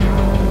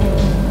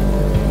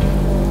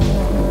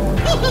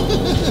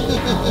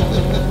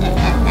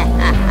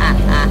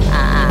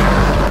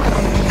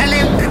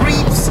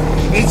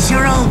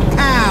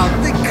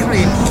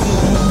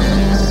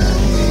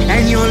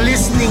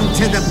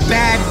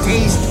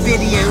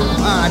Video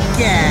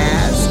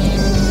Podcast.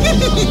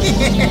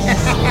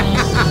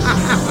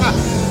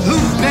 Who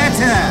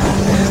better?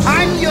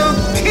 I'm your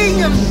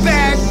king of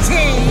bad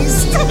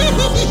taste.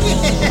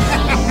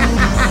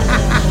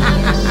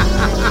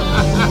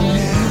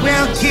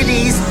 Well,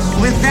 kiddies,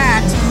 with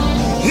that,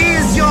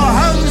 here's your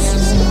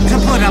host to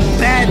put a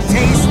bad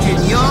taste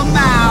in your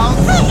mouth.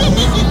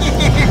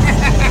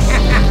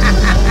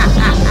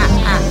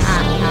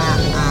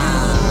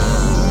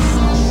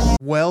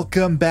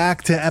 Welcome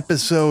back to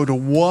episode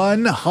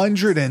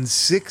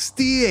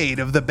 168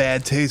 of the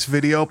Bad Taste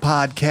Video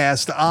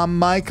Podcast. I'm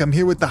Mike. I'm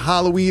here with the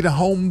Halloween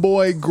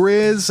homeboy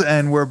Grizz,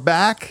 and we're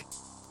back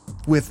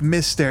with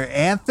Mr.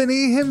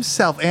 Anthony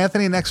himself.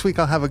 Anthony, next week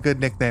I'll have a good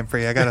nickname for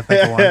you. I gotta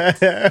think of one.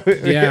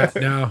 Yeah,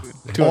 no.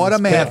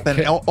 Autumn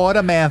Anthony.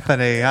 Autumn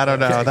Anthony. I don't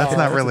know. That's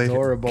not really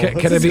adorable.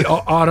 Can it be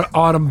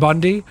Autumn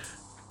Bundy?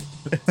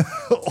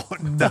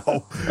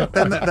 No.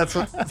 Then that's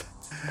what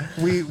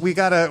we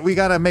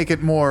gotta make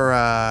it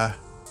more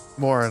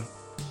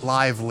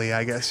lively,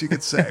 I guess you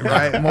could say,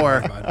 right?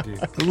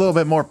 A little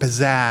bit more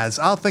pizzazz.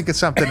 I'll think of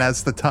something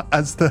as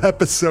the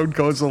episode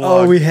goes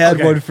along. Oh, we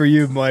had one for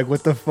you, Mike.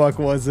 What the fuck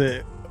was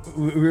it?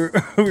 We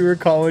were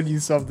calling you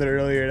something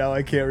earlier. Now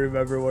I can't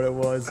remember what it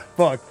was.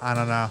 Fuck. I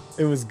don't know.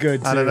 It was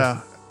good too. I don't know.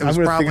 It was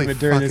I'm gonna probably think of it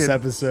during this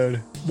fucking- episode.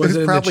 It was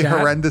it in probably the chat?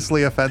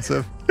 horrendously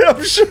offensive.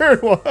 I'm sure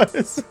it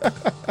was.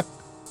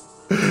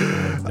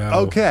 No.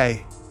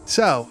 Okay,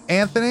 so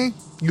Anthony,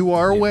 you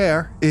are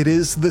aware it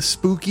is the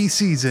spooky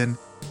season.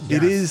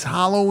 It Yes. is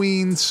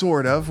Halloween,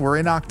 sort of. We're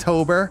in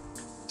October.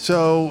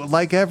 So,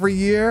 like every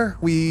year,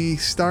 we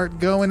start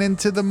going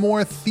into the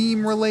more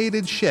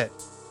theme-related shit,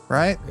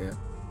 right? Yeah.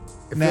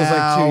 It feels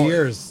Now- like 2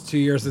 years. 2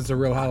 years since a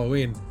real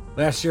Halloween.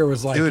 Last year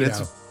was like, Dude,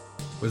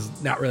 was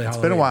not really Halloween.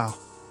 It's been a while.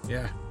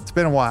 Yeah. It's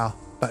been a while,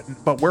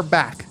 but we're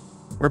back.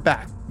 We're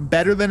back,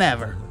 better than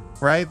ever,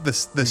 right? The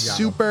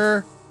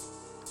super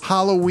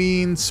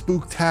Halloween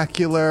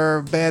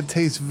spooktacular Bad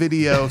Taste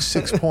Video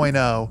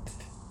 6.0.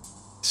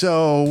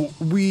 So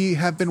we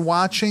have been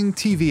watching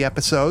TV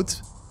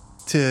episodes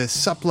to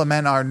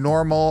supplement our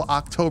normal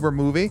October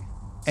movie,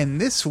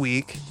 and this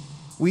week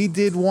we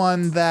did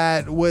one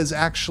that was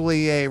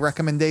actually a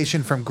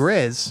recommendation from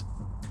Grizz,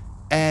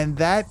 and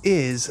that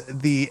is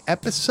the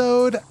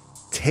episode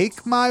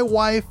Take My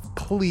Wife,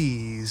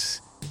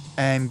 Please.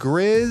 And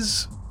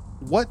Grizz,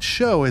 what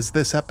show is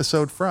this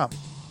episode from?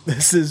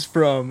 This is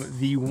from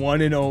the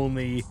one and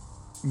only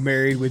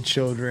Married with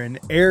Children,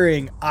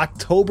 airing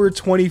October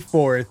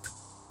 24th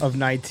of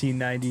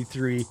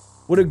 1993.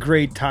 What a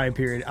great time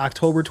period.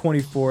 October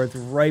 24th,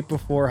 right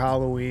before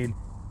Halloween.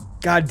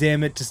 God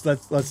damn it, just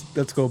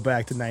let's go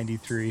back to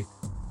 93.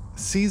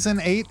 Season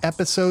 8,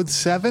 Episode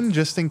 7,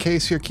 just in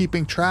case you're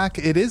keeping track,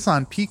 it is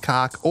on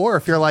Peacock, or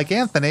if you're like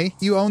Anthony,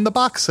 you own the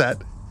box set.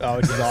 Oh,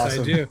 it's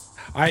awesome.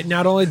 I do.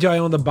 Not only do I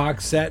own the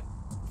box set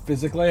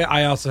physically,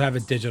 I also have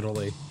it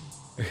digitally.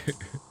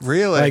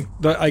 Really?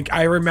 Like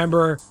I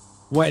remember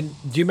do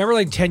you remember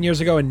like 10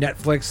 years ago when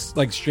Netflix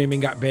like streaming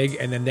got big,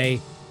 and then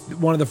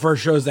one of the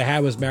first shows they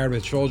had was Married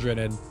with Children,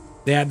 and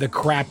they had the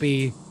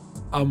crappy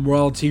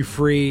royalty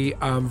free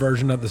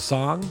version of the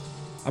song.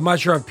 I'm not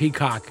sure if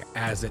Peacock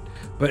has it,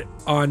 but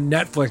on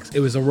Netflix it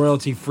was a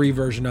royalty free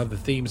version of the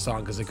theme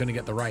song because they couldn't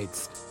get the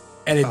rights.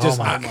 And it just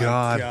my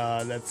God.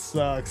 God, that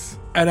sucks.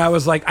 and I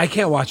was like, I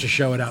can't watch a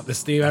show without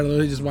this theme. I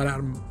literally just went out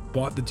and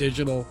bought the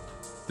digital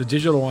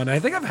one. I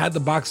think I've had the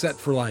box set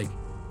for like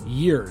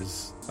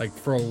years, like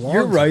for a long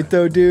You're time. right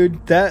though,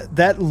 dude.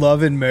 That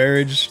Love and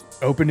Marriage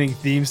opening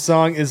theme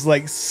song is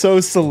like so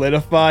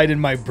solidified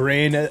in my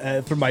brain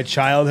from my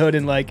childhood,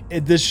 and like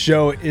this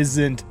show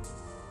isn't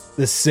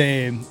the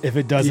same if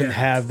it doesn't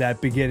have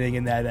that beginning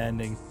and that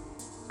ending.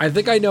 I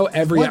think I know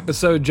every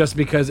episode just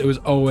because it was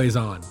always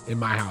on in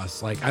my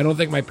house. Like, I don't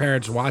think my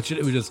parents watched it.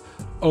 It was just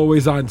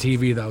always on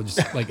TV, though, just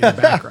like in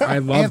the background. I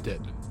loved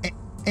it.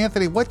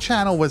 Anthony, what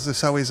channel was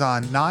this always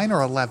on? 9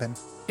 or 11?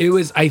 It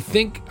was, I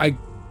think, I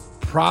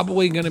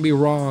probably going to be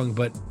wrong,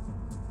 but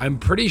I'm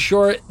pretty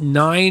sure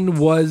 9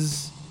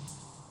 was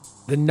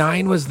the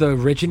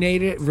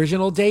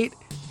original date,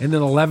 and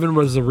then 11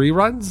 was the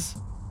reruns.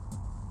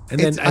 And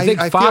then I think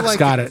I feel Fox like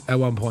got it at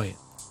one point.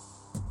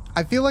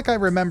 I feel like I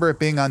remember it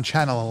being on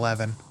Channel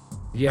 11.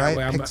 Yeah, right?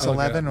 well, Pix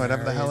 11,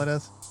 whatever the hell it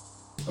is.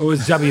 It was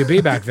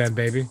WB back then,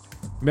 baby.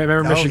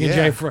 Remember Michigan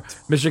yeah.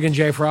 Michigan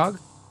J Frog?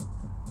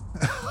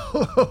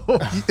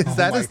 Is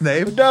that his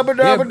name?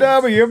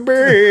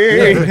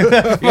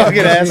 WWB. Fucking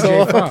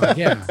asshole. Frog,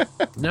 yeah.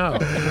 No.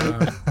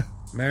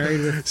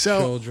 Married with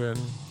Children.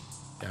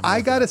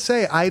 I gotta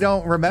say, I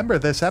don't remember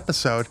this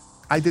episode.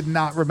 I did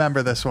not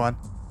remember this one.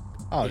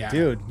 Oh, Yeah.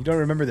 dude, you don't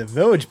remember the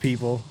Village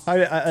People?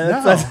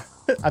 No.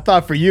 I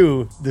thought for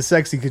you, the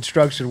sexy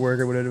construction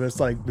worker would have just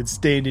like been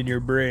stained in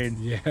your brain.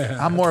 Yeah.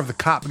 I'm more of the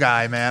cop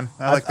guy, man.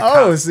 I like the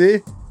Oh, cop. see,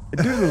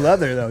 the dude in the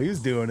leather though, he was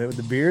doing it with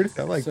the beard.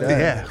 I like that.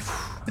 Yeah.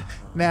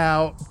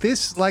 Now,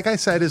 this, like I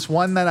said, is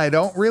one that I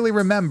don't really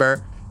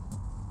remember.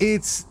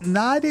 It's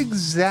not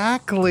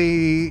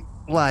exactly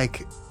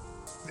like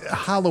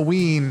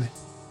Halloween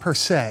per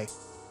se,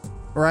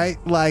 right?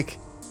 Like,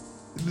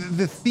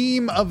 the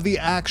theme of the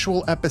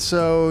actual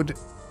episode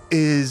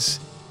is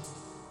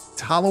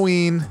it's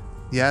Halloween.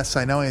 Yes,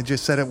 I know I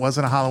just said it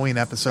wasn't a Halloween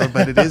episode,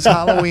 but it is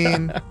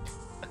Halloween.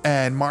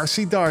 And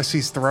Marcy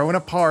Darcy's throwing a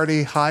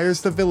party,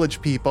 hires the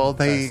village people.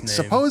 They Best name.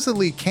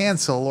 supposedly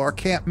cancel or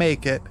can't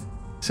make it.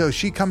 So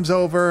she comes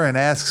over and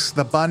asks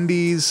the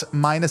Bundys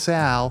minus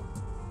Al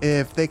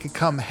if they could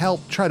come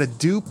help try to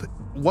dupe.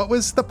 What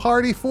was the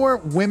party for?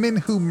 Women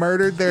who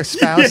murdered their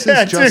spouses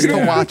Yeah, just dude.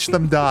 to watch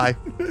them die.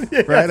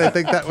 Right? I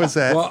think that was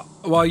it.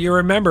 Well, you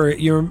remember,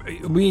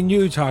 we and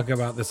you talked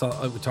about this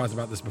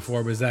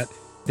before, was that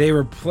they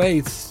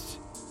replaced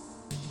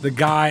the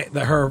guy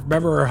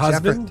remember her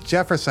husband?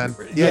 Jefferson.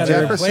 Yeah, they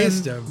Jefferson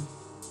replaced him.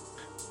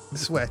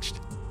 switched.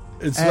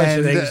 It's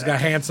switched, they And, just got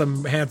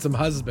handsome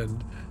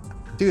husband.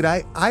 Dude,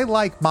 I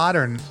like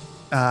modern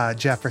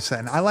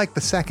Jefferson. I like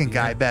the second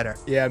guy better.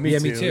 Yeah, me Yeah,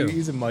 too. me too.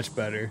 He's a much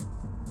better.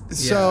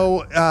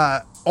 So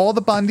all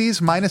the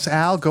Bundys minus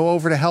Al go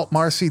over to help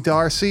Marcy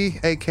Darcy,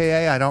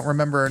 aka I don't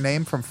remember her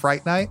name from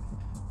Fright Night,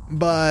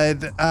 but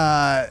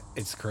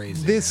It's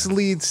crazy. this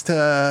leads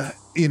to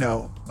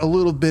a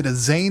little bit of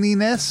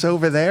zaniness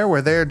over there,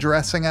 where they're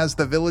dressing as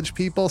the village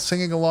people,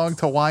 singing along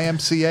to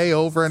YMCA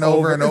over and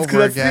over and It's 'cause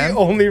over that's again. the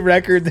only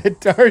record that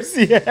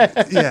Darcy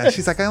has. Yeah,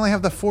 she's like, I only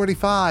have the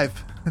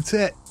 45. That's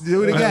it.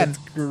 Do it again.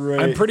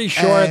 Great. I'm pretty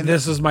sure And-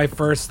 this was my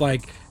first,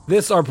 like,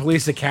 this or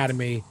Police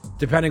Academy,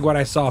 depending what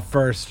I saw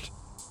first,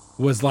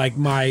 was like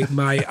my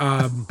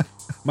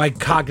my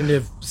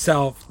cognitive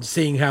self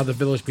seeing how the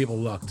village people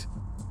looked.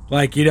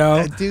 Like, Dude,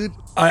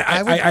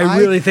 I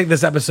really think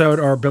this episode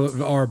or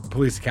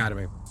Police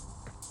Academy.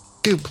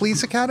 Dude,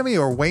 Police Academy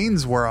or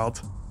Wayne's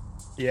World?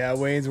 Yeah,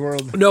 Wayne's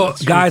World. No, That's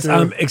true, guys,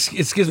 too.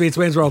 excuse me, it's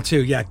Wayne's World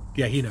 2. Yeah,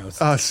 he knows.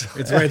 Us.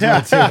 It's Wayne's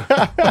World 2.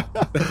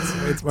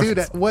 It's Wayne's World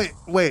Dude,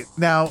 wait.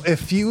 Now,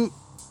 if you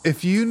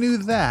knew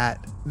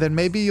that, then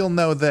maybe you'll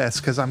know this,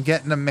 because I'm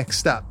getting them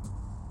mixed up.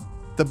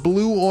 The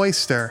Blue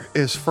Oyster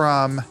is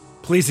from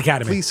Police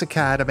Academy. Police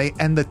Academy,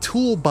 and the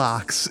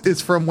Toolbox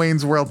is from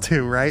Wayne's World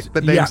 2, right?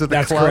 The names Yeah, of the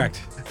that's club.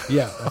 correct.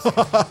 Yeah.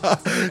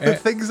 The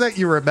things that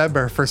you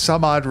remember for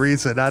some odd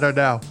reason, I don't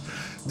know.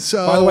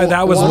 So, By the way,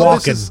 that was while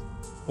this Walken. is-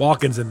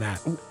 Walken's in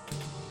that.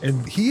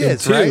 And He in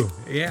is, 2. right?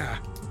 Yeah.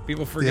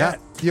 People Yeah, forget.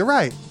 you're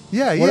right.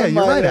 Yeah, One of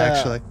you're my, right,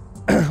 actually.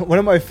 One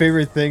of my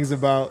favorite things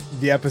about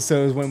the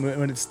episode is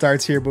when it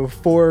starts here,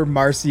 before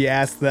Marcy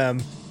asks them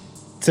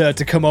to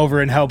come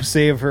over and help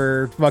save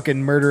her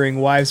fucking murdering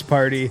wives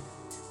party,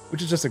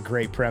 which is just a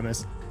great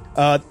premise.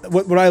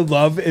 What I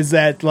love is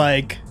that,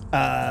 like,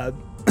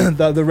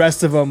 the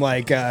rest of them,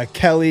 like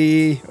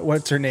Kelly,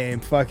 what's her name?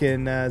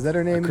 Fucking is that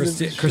her name? in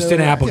the show?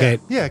 Christina Applegate.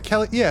 Yeah,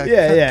 Kelly. Yeah,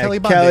 Yeah, Kelly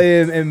Bundy.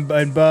 Kelly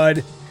and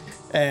Bud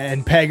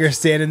and Peg are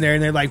standing there,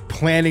 and they're like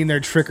planning their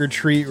trick or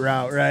treat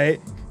route, right?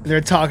 And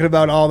they're talking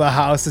about all the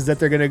houses that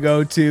they're gonna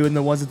go to and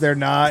the ones that they're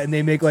not, and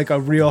they make like a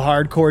real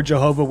hardcore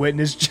Jehovah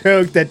Witness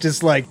joke that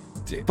just like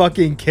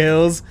fucking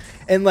kills,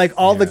 and like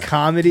all the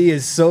comedy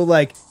is so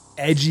like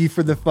edgy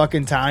for the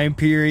fucking time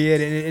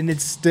period, and it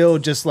still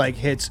just like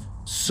hits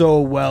so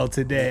well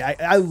today.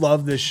 I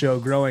love this show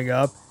growing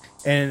up,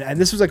 and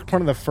this was like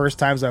one of the first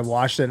times I've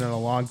watched it in a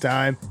long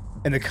time,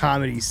 and the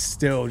comedy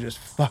still just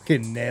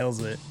fucking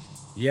nails it.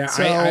 Yeah,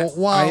 So, I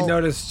while-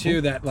 noticed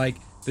too that, like,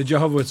 the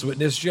Jehovah's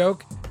Witness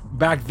joke,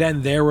 back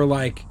then they were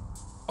like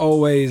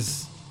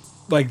always,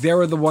 like, they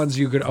were the ones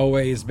you could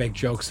always make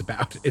jokes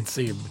about, it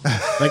seemed.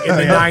 Like in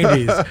the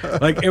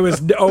 90s. Like, it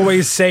was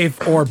always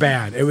safe or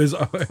bad. It was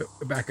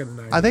back in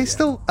the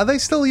 90s. Are they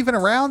still even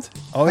around?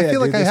 Oh I yeah, feel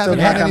like dude, I they haven't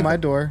still had knock any. on my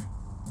door.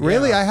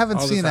 Really, Yeah, I haven't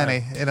all the seen time.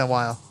 any in a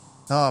while.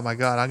 Oh my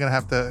god, I'm gonna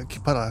have to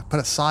put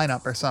a sign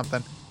up or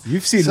something.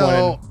 You've seen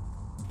So- one.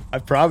 I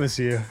promise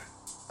you.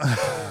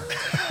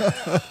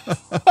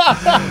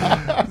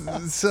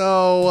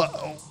 So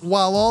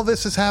while all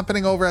this is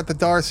happening over at the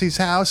Darcy's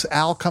house,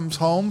 Al comes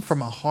home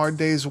from a hard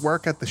day's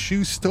work at the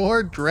shoe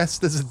store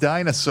dressed as a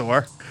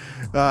dinosaur,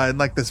 in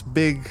like this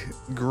big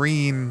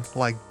green,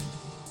 like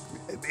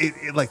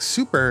like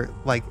super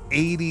like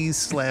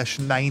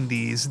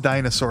 80s/90s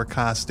dinosaur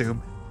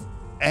costume.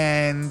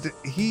 And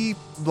he,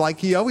 like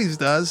he always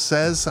does,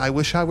 says, "I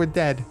wish I were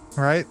dead,"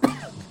 right?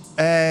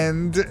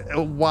 And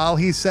while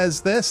he says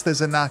this, there's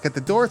a knock at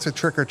the door. It's a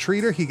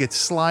trick-or-treater. He gets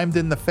slimed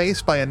in the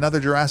face by another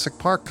Jurassic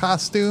Park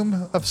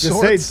costume of Just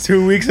say sorts.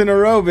 2 weeks in a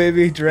row,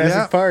 baby. Jurassic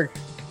Yeah. Park.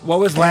 What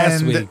was last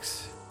And-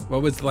 week's?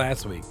 What was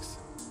last week's?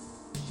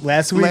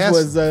 Last week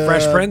was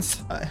Fresh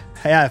Prince?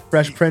 Yeah,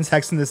 Fresh Prince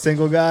hexing the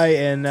single guy,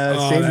 and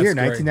same that's year,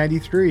 great.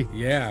 1993.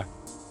 Yeah.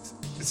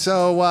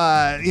 So,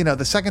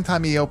 the second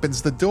time he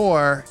opens the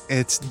door,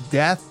 it's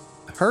Death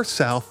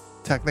herself,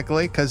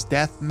 technically, because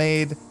Death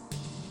made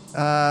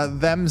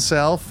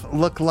themself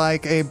look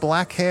like a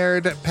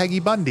black-haired Peggy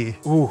Bundy.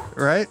 Ooh,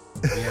 Right?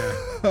 Yeah.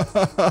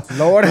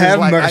 Lord Grizz have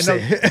like-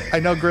 mercy. I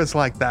know Grizz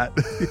like that.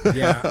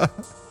 Yeah.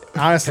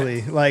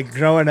 Honestly, like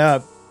growing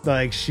up,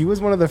 like she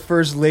was one of the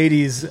first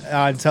ladies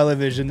on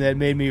television that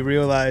made me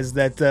realize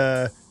that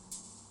that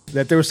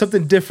there was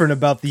something different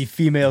about the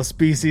female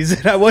species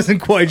that I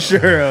wasn't quite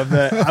sure of,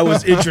 that I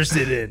was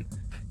interested in.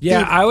 Yeah,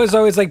 Dude. I was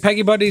always like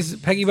Peggy Buddy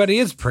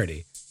is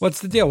pretty.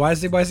 What's the deal? Why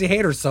does he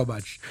hate her so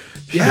much?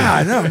 Yeah,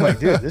 I know. I'm like,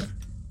 dude,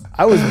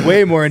 I was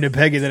way more into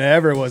Peggy than I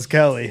ever was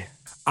Kelly.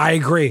 I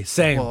agree.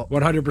 Same. Well-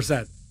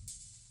 100%.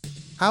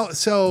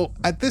 So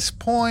at this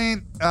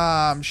point,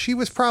 she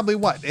was probably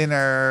what, in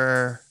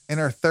her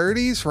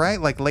 30s, right?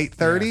 Like late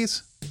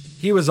 30s.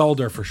 He was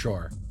older for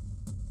sure.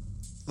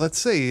 Let's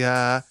see.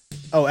 Oh,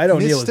 Ed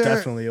O'Neill is Mr.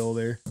 definitely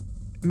older.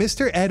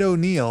 Mr. Ed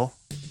O'Neill,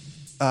 who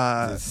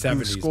 70s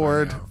by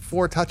scored now.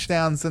 4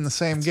 touchdowns in the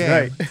same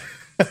game,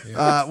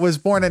 Right. was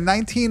born in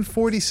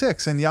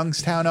 1946 in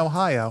Youngstown,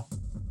 Ohio.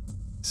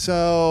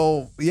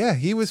 So yeah,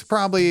 he was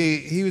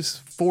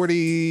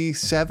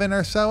 47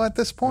 or so at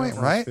this point,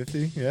 right?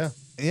 50, yeah.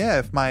 Yeah,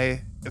 if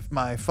my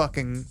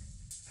fucking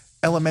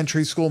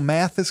elementary school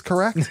math is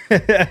correct.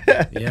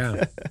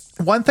 Yeah.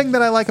 One thing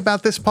that I like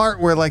about this part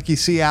where like you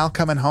see Al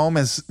coming home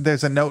is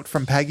there's a note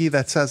from Peggy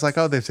that says like,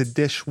 oh, there's a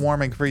dish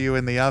warming for you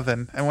in the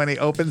oven. And when he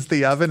opens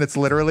the oven, it's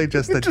literally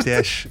just a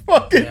dish.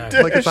 Fucking Yeah.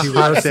 dish. Like it's a She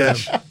hot roasted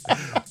dish.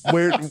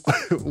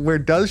 Where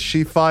does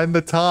she find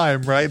the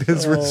time, right?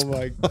 His Oh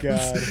my god.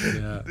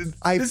 Yeah.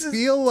 I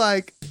feel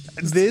like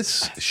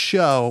this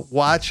show,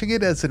 watching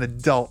it as an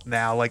adult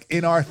now, like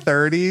in our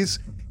 30s,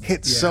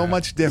 hits so Yeah.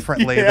 much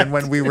differently Yeah. than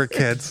when we were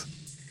kids.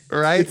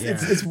 Right?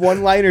 It's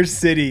one-liner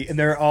city, and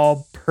they're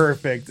all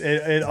perfect.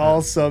 It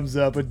all sums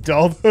up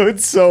adulthood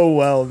so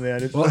well,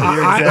 man. Well,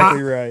 You're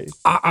exactly right.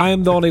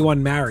 I'm the only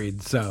one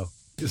married, so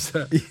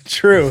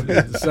True.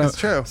 That's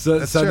true. So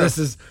That's so true. this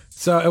is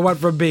so it went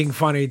from being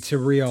funny to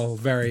real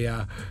very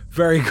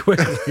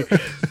quickly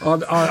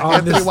on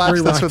Anthony this watched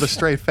this rewatch. with a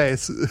straight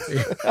face.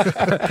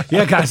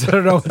 Yeah, guys, I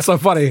don't know what's so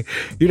funny.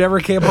 You never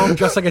came home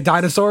dressed like a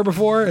dinosaur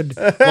before and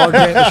logged in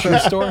at the shoe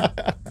store?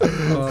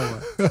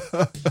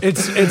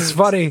 It's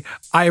funny.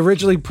 I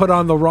originally put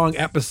on the wrong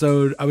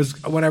episode.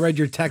 When I read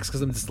your text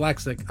because I'm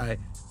dyslexic,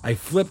 I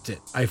flipped it.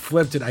 I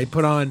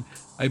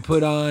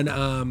put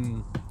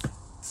on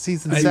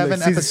Season I- 7,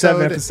 Season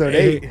 7, episode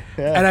 8.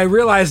 Yeah. and I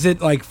realized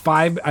it like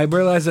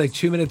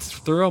 2 minutes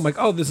through. I'm like,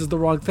 oh, this is the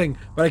wrong thing.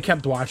 But I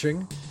kept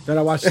watching. Then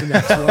I watched the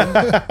next one.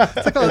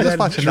 It's like, oh, And just then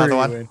watch another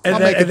one. And I'll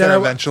then- make it and then there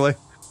I- eventually.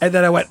 And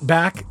then I went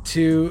back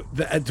to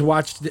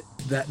watch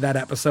that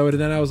episode,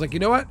 and then I was like, you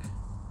know what?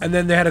 And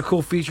then they had a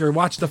cool feature. I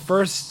watched the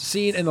first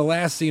scene and the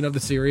last scene of the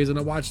series, and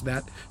I watched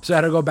that. So I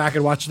had to go back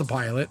and watch the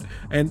pilot.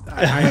 And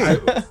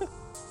I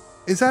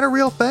Is that a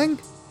real thing?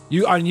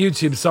 you on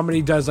YouTube,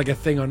 somebody does like a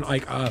thing on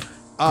like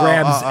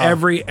grabs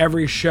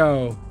every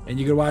show, and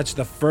you can watch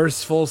the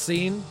first full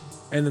scene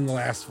and then the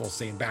last full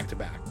scene back to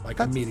back, like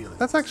immediately.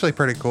 That's actually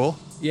pretty cool.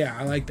 Yeah,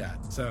 I like that.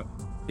 So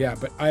yeah,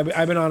 but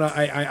I've been on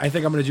I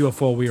think I'm gonna do a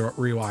full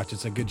rewatch.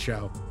 It's a good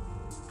show.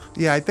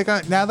 Yeah, I think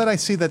now that I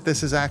see that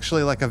this is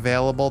actually like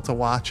available to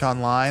watch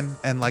online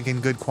and like in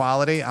good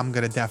quality, I'm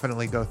going to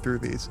definitely go through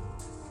these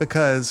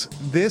because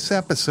this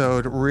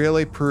episode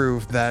really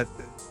proved that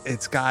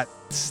it's got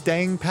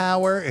staying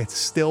power. It's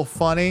still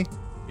funny.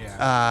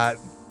 Yeah.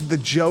 The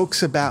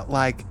jokes about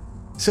like,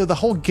 so the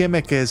whole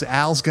gimmick is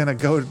Al's going to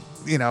go,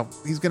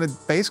 he's going to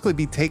basically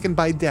be taken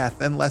by death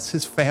unless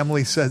his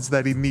family says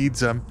that he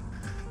needs him.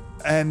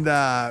 And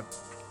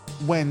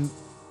when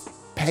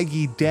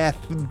Peggy Death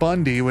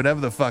Bundy, whatever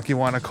the fuck you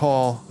want to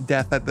call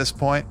Death at this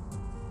point,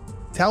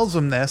 tells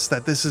him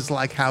that this is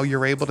like how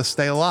you're able to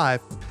stay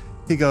alive.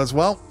 He goes,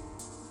 well,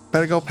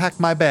 better go pack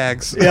my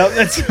bags. Yep,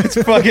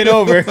 it's fucking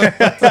over.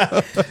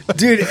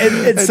 Dude,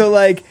 and so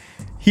like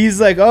he's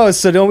like, oh,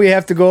 so don't we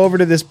have to go over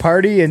to this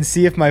party and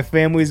see if my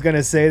family's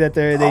gonna say that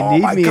they Oh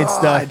need my me and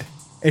God. stuff?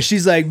 And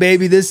she's like,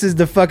 baby, this is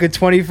the fucking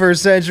 21st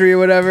century or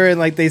whatever. And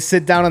like they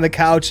sit down on the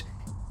couch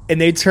and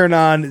they turn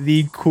on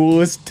the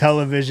coolest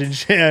television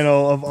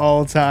channel of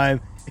all time.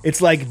 It's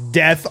like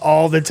Death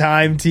All the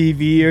Time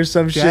TV or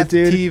some Death shit,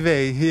 dude.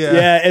 TV, yeah.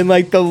 Yeah, and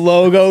like the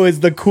logo is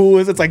the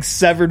coolest. It's like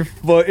severed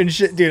foot and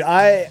shit, dude.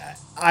 I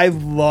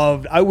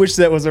wish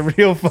that was a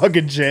real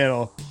fucking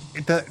channel.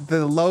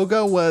 The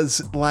logo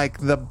was like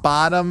the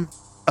bottom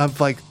of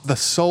like the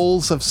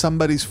soles of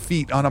somebody's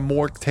feet on a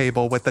morgue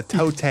table with the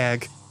toe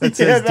tag that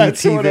Yeah, says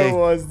that's what it DTV.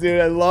 was, dude.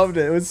 I loved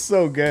it. It was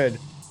so good.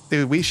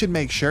 Dude, we should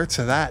make shirts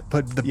of that.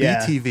 Put the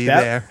Yeah, BTV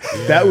that- there.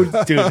 That would,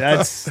 dude.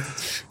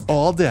 That's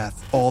All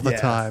death, all the yeah.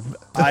 time.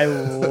 I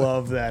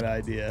love that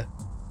idea.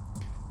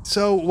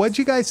 So, what'd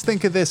you guys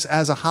think of this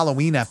as a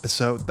Halloween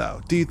episode,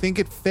 though? Do you think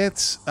it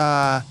fits?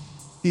 Do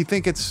you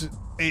think it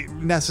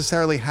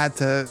necessarily had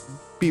to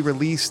be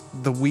released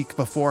the week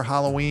before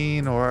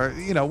Halloween, or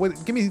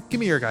what? Give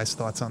me your guys'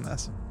 thoughts on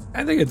this.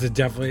 I think it's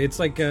it's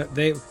like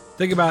they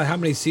think about how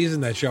many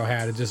seasons that show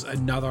had. It's just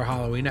another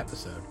Halloween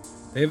episode.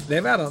 They've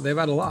had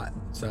a lot.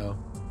 So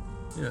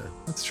yeah,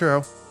 That's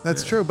true.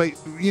 That's true. But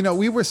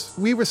we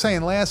were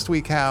saying last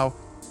week how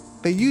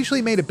they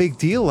usually made a big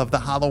deal of the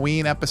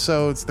Halloween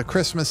episodes, the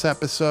Christmas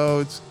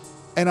episodes,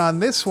 and on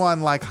this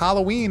one, like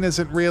Halloween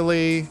isn't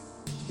really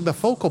the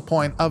focal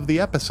point of the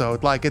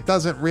episode. Like it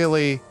doesn't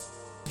really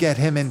get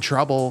him in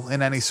trouble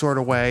in any sort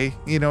of way.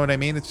 You know what I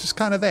mean? It's just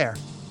kind of there.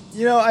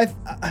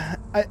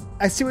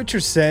 I see what you're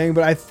saying,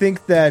 but I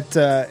think that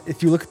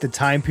if you look at the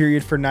time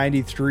period for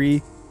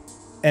 '93,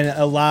 and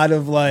a lot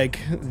of like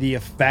the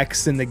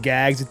effects and the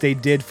gags that they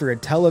did for a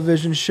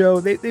television show,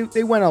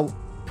 they went a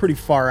pretty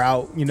far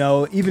out, you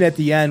know, even at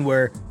the end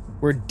where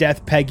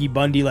Death Peggy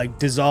Bundy like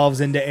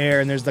dissolves into air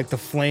and there's like the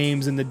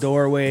flames in the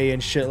doorway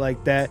and shit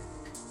like that.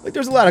 Like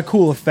there's a lot of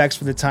cool effects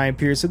for the time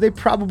period. So they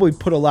probably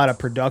put a lot of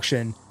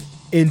production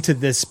into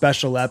this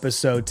special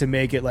episode to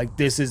make it like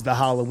this is the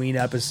Halloween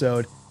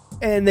episode.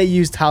 And they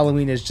used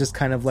Halloween as just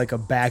kind of like a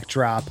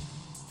backdrop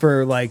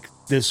for like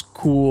this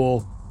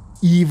cool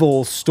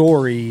evil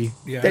story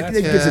that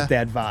gives it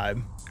that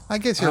vibe. I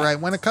guess you're right.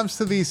 When it comes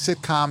to these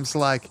sitcoms,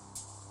 like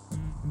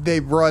they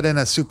brought in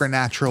a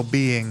supernatural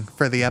being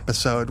for the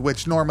episode,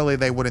 which normally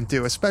they wouldn't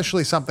do,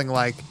 especially something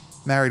like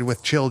Married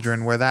with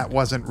Children, where that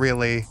wasn't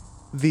really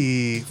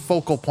the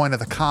focal point of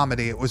the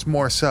comedy. It was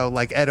more so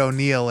like Ed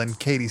O'Neill and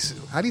Katie.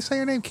 How do you say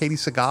her name? Katie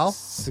Segal?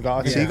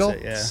 Segal.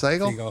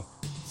 Segal?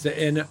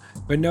 So,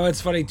 but no,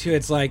 it's funny too.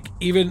 It's like,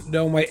 even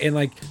though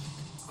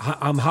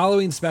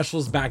Halloween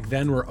specials back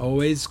then were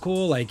always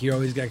cool. Like you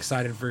always get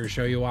excited for your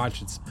show you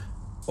watch.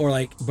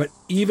 But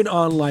even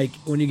on like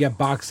when you get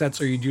box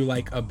sets or you do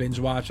like a binge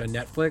watch on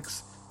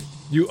Netflix,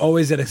 you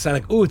always get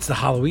excited. Like, oh, it's the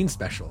Halloween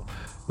special.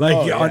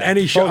 Like on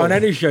any show,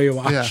 you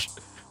watch.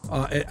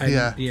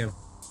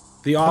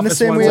 The Office. I'm the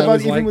same way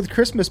about even like, with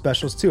Christmas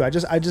specials too. I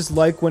just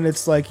like when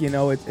it's like, you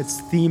know,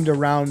 it's themed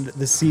around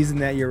the season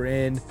that you're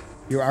in.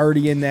 You're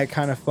already in that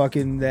kind of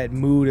fucking that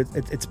mood.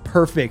 It's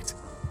perfect.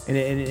 And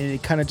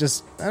it kind of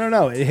just, I don't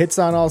know, it hits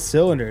on all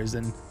cylinders.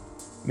 And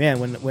man,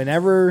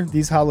 whenever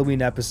these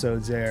Halloween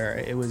episodes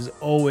air, it was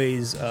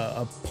always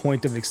a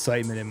point of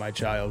excitement in my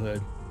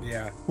childhood.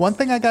 Yeah. One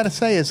thing I gotta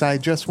say is I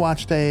just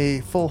watched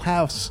a Full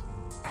House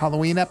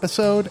Halloween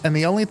episode, and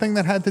the only thing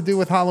that had to do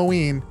with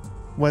Halloween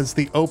was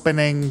the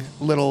opening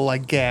little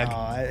like gag. Oh,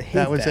 I hate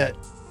that was it.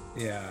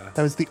 Yeah.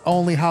 That was the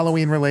only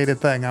Halloween related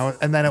thing.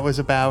 And then it was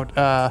about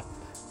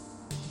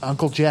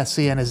Uncle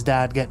Jesse and his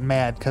dad getting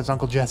mad because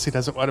Uncle Jesse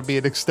doesn't want to be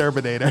an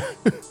exterminator.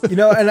 You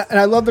know, and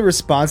I love the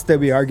response that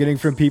we are getting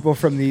from people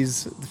from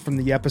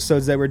the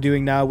episodes that we're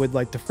doing now with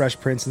like the Fresh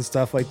Prince and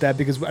stuff like that.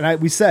 Because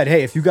we said,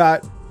 hey, if you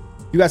got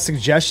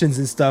suggestions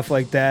and stuff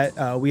like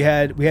that, we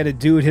had a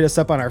dude hit us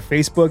up on our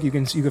Facebook. You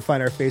can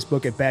find our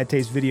Facebook at Bad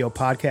Taste Video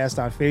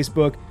Podcast on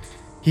Facebook.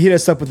 He hit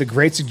us up with a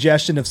great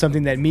suggestion of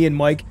something that me and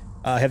Mike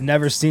have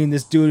never seen.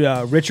 This dude,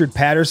 Richard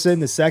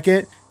Patterson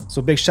II.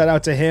 So big shout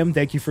out to him.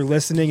 Thank you for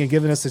listening and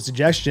giving us a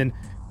suggestion.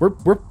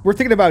 We're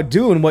thinking about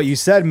doing what you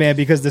said, man,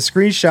 because the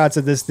screenshots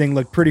of this thing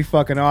look pretty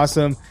fucking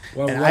awesome.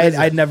 Well, and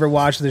I'd never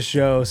watched the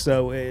show.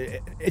 So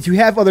if you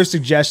have other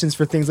suggestions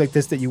for things like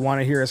this that you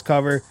want to hear us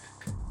cover,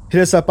 hit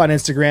us up on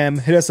Instagram,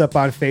 hit us up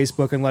on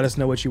Facebook, and let us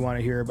know what you want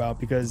to hear about,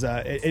 because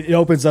it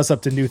opens us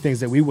up to new things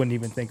that we wouldn't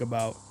even think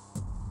about.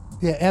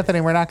 Yeah, Anthony,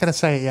 we're not going to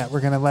say it yet.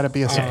 We're going to let it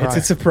be a surprise.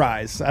 It's a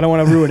surprise. I don't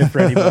want to ruin it for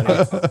anybody.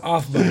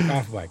 Off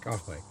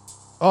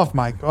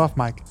mic. Off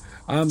mic.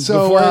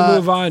 So, before we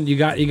move on, you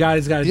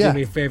guys got to do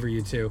me a favor,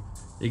 you two.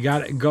 You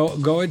got to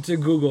go into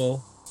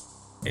Google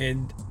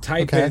and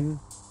type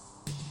in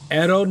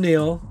Ed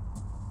O'Neill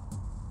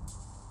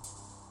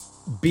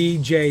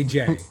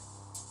BJJ.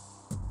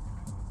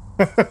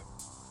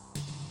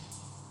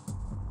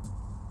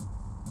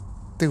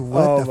 Dude,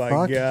 what the fuck? Oh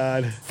my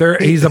god.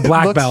 He's a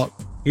black belt.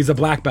 He's a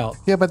black belt.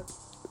 Yeah, but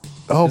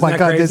oh Isn't my that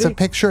god, crazy? there's a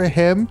picture of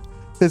him.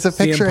 There's a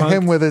picture of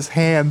him with his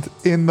hand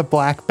in the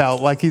black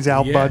belt like he's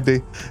Al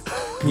Bundy.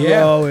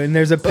 Yeah. Bro, and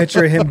there's a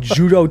picture of him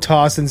judo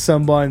tossing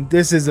someone.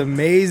 This is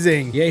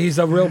amazing. Yeah, he's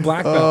a real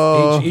black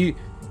belt. I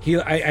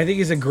think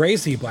he's a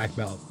Gracie black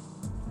belt.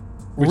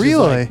 Which is,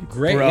 Really? like,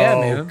 great. Bro, Yeah,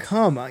 man.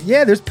 come on.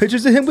 Yeah, there's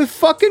pictures of him with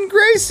fucking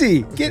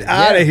Gracie. Get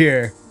out of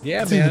here.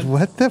 Yeah, Dude, man.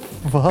 what the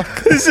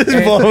fuck? This is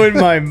blowing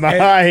my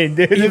mind,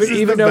 dude. This is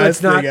Even the though best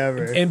it's not thing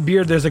ever. in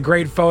beard, there's a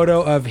great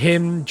photo of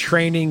him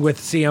training with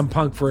CM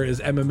Punk for his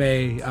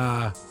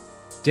MMA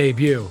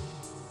debut.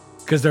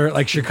 Because they're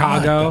like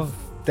Chicago.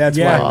 That's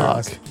Fuck.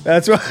 why.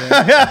 That's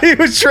why he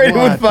was training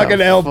What with fucking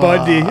the Al fuck?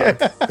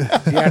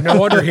 Bundy. Yeah, no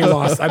wonder he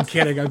lost. I'm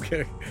kidding.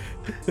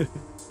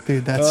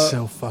 Dude, that's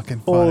so fucking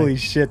funny. Holy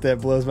shit,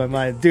 that blows my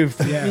mind, dude.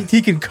 Yeah.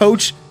 He can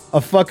coach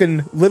a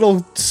fucking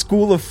little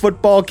school of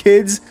football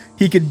kids.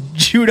 He could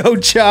judo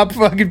chop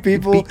fucking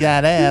people. Beat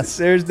that ass.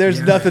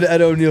 There's nothing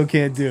Ed O'Neill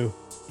can't do.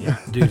 Yeah,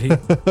 dude,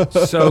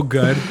 he's so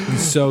good.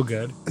 He's so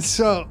good.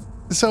 So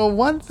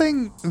one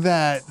thing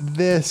that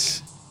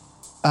this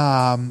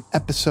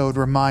episode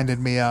reminded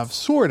me of,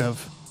 sort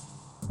of,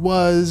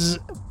 was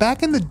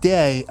back in the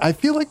day, I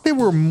feel like there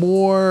were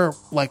more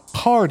like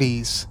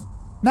parties.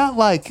 Not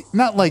like,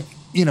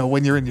 you know,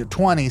 when you're in your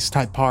 20s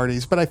type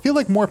parties, but I feel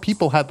like more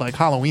people had like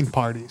Halloween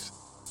parties.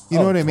 You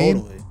know what I mean?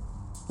 Totally.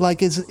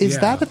 Like, is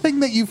that a thing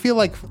that you feel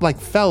like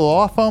fell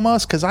off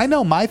almost? Because I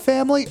know my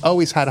family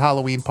always had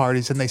Halloween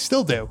parties, and they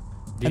still do.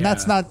 And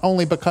that's not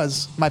only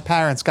because my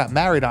parents got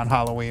married on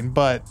Halloween,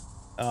 but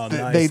Oh,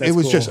 nice. it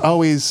was That's just cool.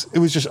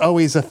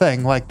 always a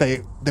thing. Like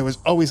there was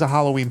always a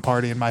Halloween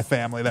party in my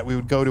family that we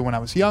would go to when I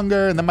was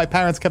younger, and then my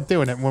parents kept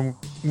doing it when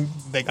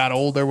they got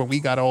older. When we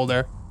got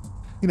older,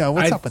 you know,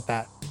 what's up with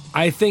that?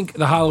 I think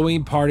the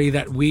Halloween party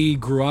that we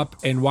grew up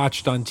and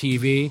watched on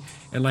TV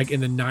and like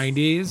in the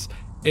 90s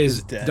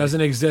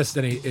doesn't exist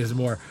is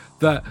more.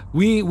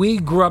 We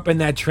grew up in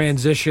that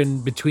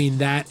transition between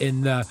that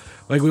and the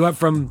like we went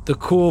from the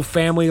cool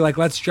family like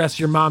let's dress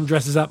your mom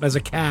dresses up as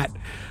a cat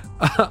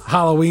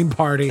Halloween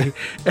party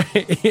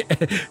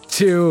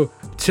to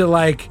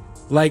like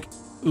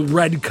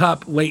Red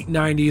Cup late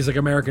 90s like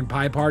American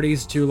Pie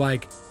parties to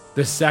like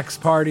the sex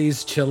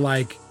parties to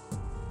like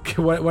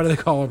what do they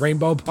call it?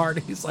 Rainbow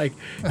parties? Like,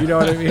 you know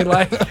what I mean?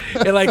 Like,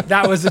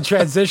 that was a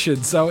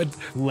transition. So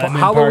lemon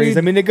parties.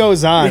 I mean, it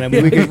goes on. I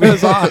mean, it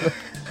goes on.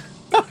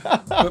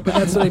 but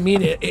that's what I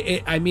mean.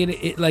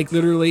 It like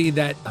literally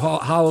that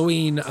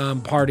Halloween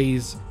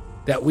parties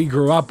that we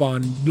grew up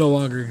on no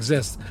longer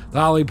exist. The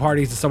Halloween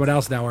parties to someone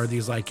else now are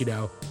these like,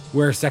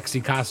 wear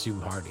sexy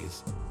costume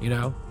parties,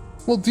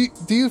 Well, do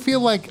you feel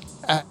like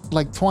at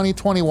like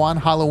 2021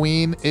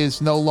 Halloween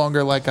is no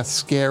longer like a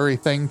scary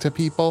thing to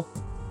people?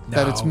 No.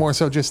 That it's more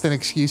so just an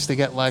excuse to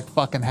get like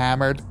fucking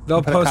hammered.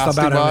 They'll post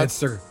about it on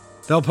Instagram.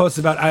 They'll post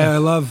about I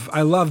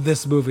love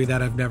this movie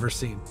that I've never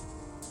seen.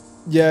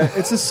 Yeah,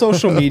 it's a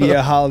social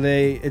media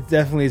holiday. It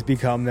definitely has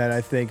become that,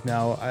 I think,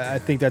 now. I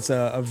think that's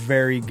a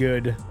very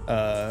good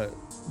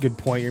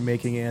point you're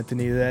making,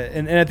 Anthony.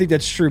 And I think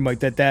that's true,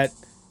 Mike, that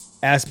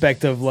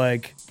aspect of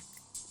like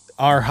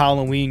our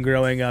Halloween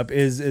growing up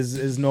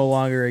is no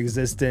longer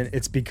existent.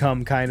 It's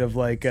become kind of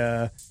like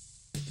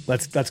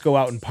let's go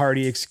out and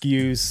party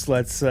excuse.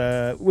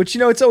 Which,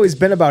 it's always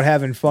been about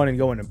having fun and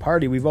going to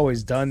party. We've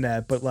always done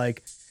that, but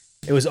like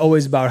it was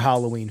always about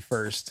Halloween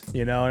first,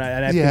 and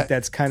I think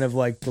that's kind of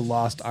like the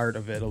lost art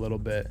of it a little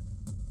bit.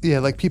 Yeah,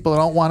 like people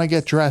don't want to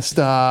get dressed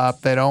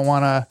up. They don't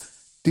want to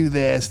do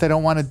this. They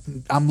don't want to,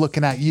 I'm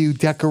looking at you,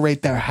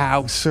 decorate their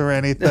house or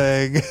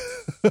anything.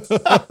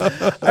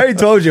 I already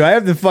told you, I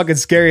have the fucking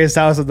scariest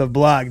house on the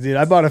block, dude.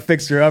 I bought a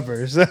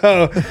fixer-upper, so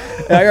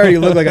I already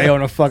look like I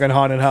own a fucking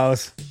haunted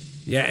house.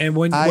 Yeah, and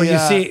when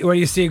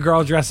you see a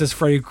girl dressed as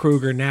Freddy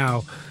Krueger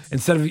now,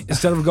 instead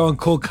of going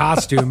cool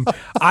costume,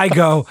 I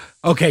go,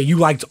 okay, you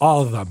liked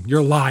all of them.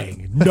 You're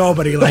lying.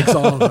 Nobody likes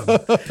all of them.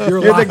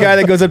 You're the guy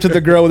that goes up to the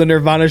girl with a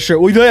Nirvana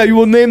shirt. Well, yeah, you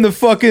will name the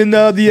fucking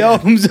the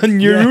albums on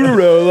your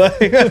utero.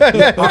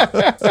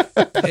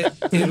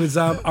 It was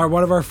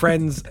one of our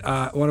friends,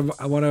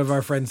 one of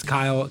our friends,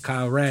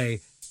 Kyle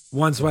Ray,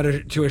 once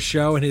went to a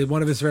show, and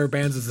one of his favorite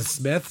bands is the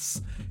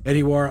Smiths, and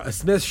he wore a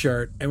Smith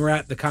shirt, and we're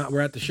at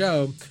the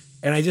show.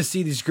 And I just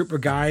see these group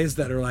of guys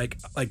that are like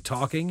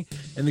talking,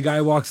 and the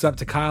guy walks up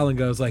to Kyle and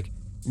goes like,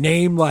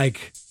 name 3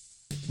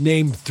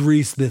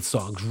 Smith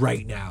songs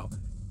right now.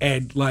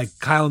 And like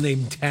Kyle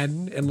named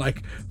 10 in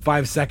like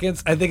 5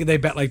 seconds. I think they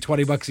bet like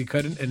 $20 he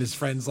couldn't, and his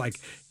friends like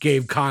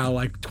gave Kyle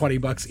like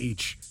 $20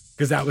 each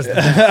because that was. He's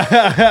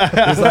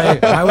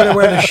like, I wouldn't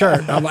wear the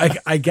shirt. I'm like,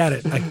 I get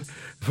it,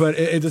 but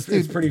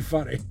it's pretty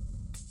funny.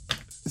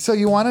 So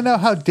you want to know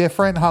how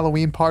different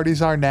Halloween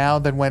parties are now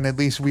than when at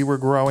least we were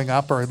growing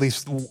up, or at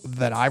least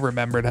that I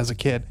remembered as a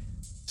kid.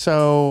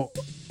 So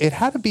it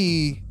had to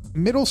be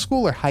middle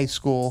school or high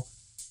school,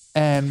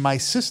 and my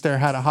sister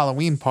had a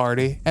Halloween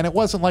party, and it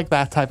wasn't like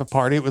that type of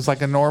party. It was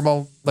like a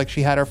normal, like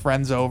she had her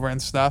friends over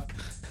and stuff.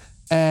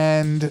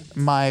 And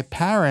my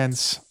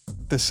parents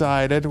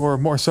decided, or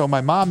more so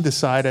my mom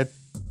decided,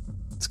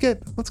 let's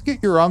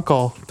get your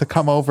uncle to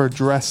come over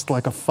dressed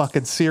like a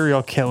fucking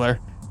serial killer.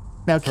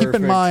 Now, keep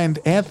in mind,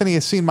 Anthony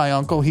has seen my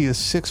uncle. He is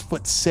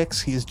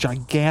 6'6". He is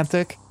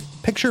gigantic.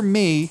 Picture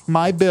me,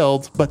 my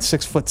build, but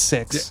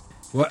 6'6".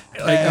 What,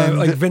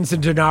 like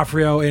Vincent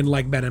D'Onofrio in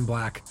like Men in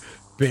Black,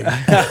 big, with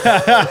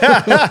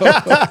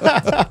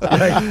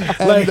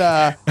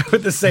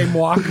the same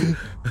walk.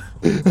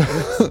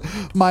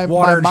 My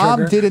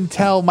mom didn't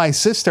tell my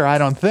sister, I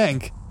don't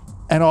think.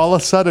 And all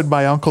of a sudden,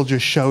 my uncle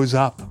just shows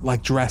up,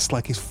 like dressed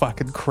like he's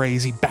fucking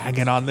crazy,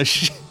 banging on the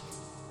shit.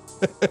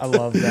 I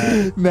love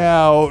that.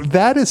 Now,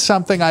 that is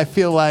something I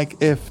feel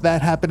like if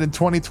that happened in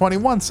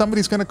 2021,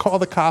 somebody's going to call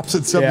the cops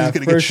and somebody's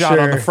going to get shot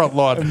on the front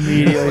lawn.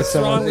 Immediately. What's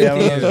wrong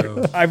with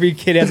you? Every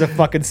kid has a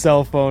fucking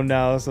cell phone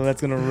now, so that's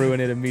going to ruin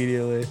it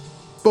immediately.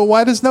 But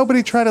why does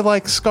nobody try to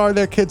like scar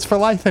their kids for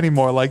life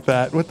anymore like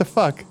that? What the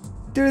fuck?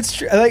 Dude, it's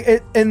true. Like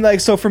it, and like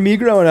so for me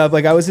growing up,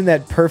 like I was in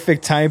that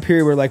perfect time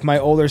period where like my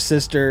older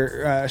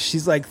sister,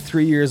 she's like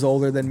 3 years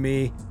older than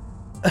me.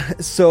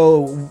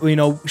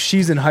 So,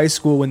 she's in high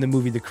school when the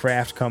movie The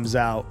Craft comes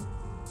out.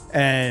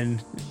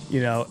 And,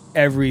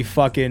 every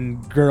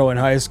fucking girl in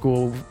high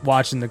school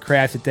watching The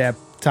Craft at that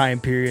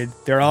time period,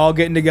 they're all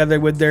getting together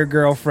with their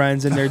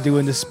girlfriends and they're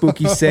doing the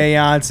spooky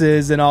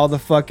seances and all the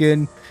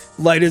fucking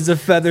light as a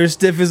feather,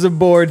 stiff as a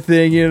board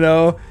thing,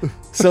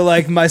 So,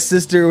 like, my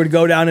sister would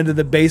go down into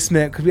the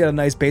basement, because we had a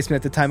nice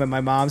basement at the time at my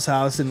mom's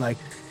house, and, like,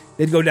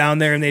 they'd go down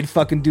there and they'd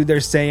fucking do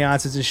their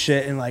seances and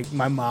shit. And like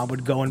my mom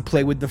would go and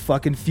play with the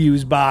fucking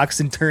fuse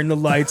box and turn the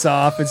lights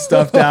off and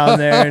stuff down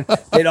there. And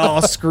they'd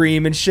all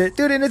scream and shit,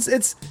 dude. And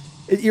it's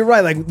you're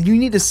right. Like you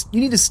need to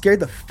scare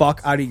the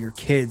fuck out of your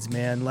kids,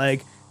 man.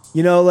 Like,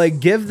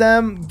 like give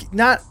them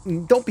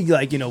don't be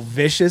like,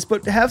 vicious,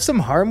 but have some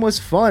harmless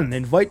fun.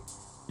 Invite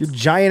your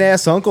giant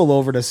ass uncle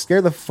over to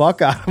scare the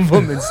fuck out of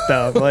them and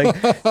stuff. Like,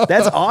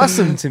 that's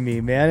awesome to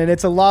me, man. And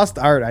it's a lost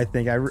art, I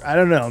think. I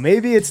don't know.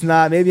 Maybe it's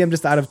not. Maybe I'm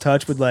just out of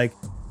touch with like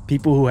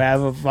people who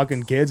have a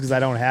fucking kids because I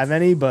don't have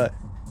any. But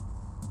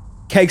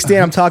Cake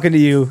Stan, I'm talking to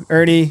you,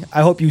 Ernie.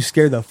 I hope you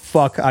scare the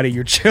fuck out of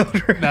your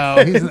children.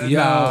 No, he's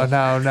Yo.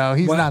 no.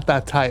 He's What? not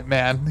that type,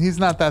 man. He's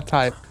not that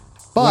type.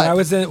 But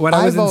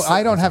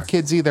I don't have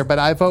kids either, but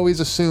I've always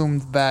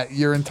assumed that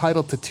you're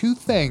entitled to two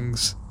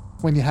things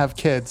when you have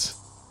kids: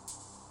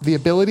 the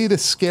ability to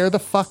scare the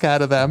fuck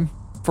out of them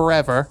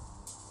forever,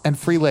 and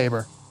free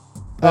labor.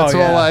 That's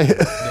all I. I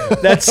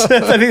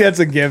think that's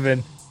a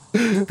given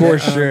for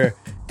sure,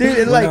 dude.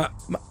 And like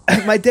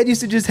my dad used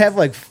to just have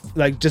like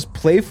just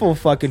playful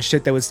fucking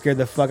shit that would scare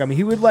the fuck. I mean,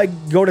 he would like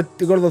go to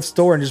the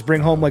store and just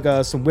bring home like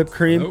some whipped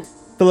cream,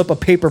 fill up a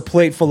paper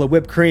plate full of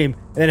whipped cream,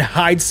 and then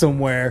hide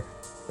somewhere.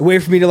 Wait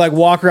for me to like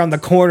walk around the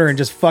corner and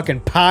just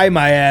fucking pie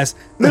my ass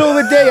middle of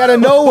the day out of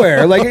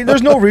nowhere. Like,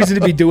 there's no reason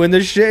to be doing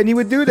this shit, and he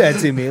would do that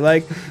to me.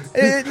 Like,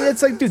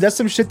 it's like, dude, that's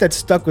some shit that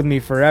stuck with me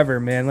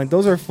forever, man. Like,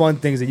 those are fun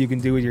things that you can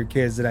do with your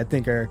kids that I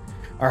think are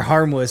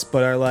harmless,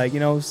 but are like,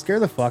 scare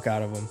the fuck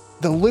out of them.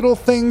 The little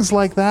things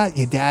like that,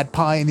 your dad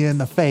pieing you in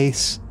the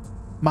face,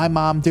 my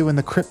mom doing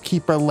the Crypt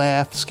Keeper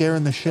laugh,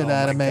 scaring the shit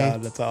out of me.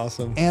 God, that's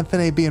awesome.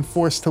 Anthony being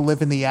forced to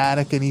live in the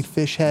attic and eat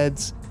fish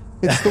heads.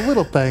 It's the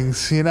little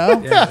things, you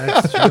know? Yeah,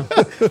 that's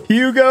true.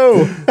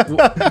 Hugo.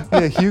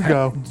 Yeah,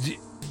 Hugo.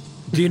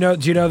 Do you know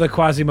the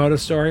Quasimodo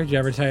story? Did you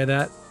ever tell you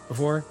that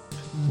before?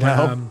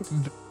 No.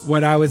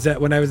 When I was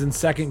in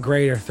second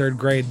grade or third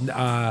grade,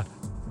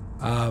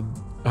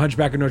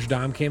 Hunchback of Notre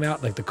Dame came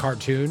out, like the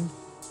cartoon.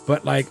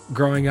 But like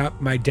growing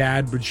up, my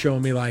dad would show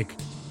me like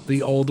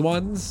the old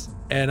ones.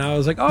 And I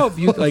was like, oh,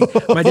 you like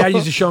my dad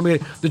used to show me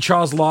the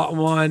Charles Lawton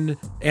one,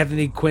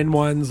 Anthony Quinn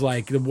ones,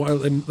 like the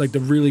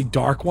really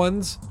dark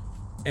ones.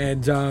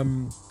 And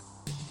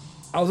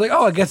I was like,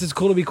 oh, I guess it's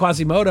cool to be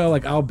Quasimodo.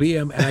 Like, I'll be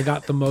him. And I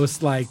got the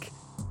most like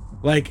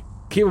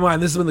keep in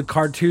mind, this is when the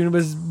cartoon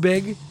was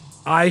big.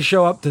 I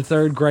show up to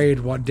third grade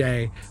one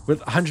day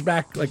with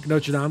Hunchback like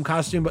Notre Dame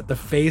costume, but the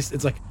face,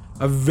 it's like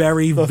a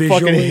very The visually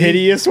fucking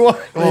hideous one.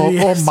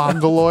 All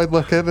mongoloid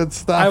looking and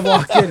stuff. I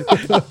walk in,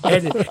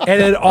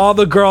 and then all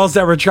the girls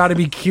that were trying to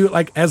be cute,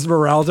 like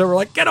Esmeralda, were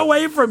like, "Get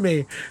away from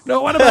me!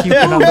 No, what about Keeping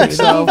on you?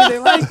 themselves. They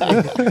like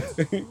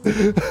me."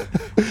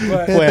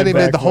 But, Anthony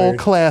made the whole backward.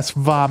 class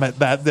vomit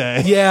that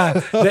day. yeah,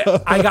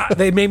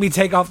 they made me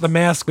take off the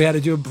mask. We had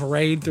to do a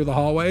parade through the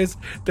hallways.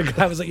 The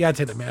guy was like, "Yeah,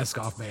 take the mask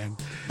off, man."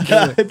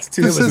 It's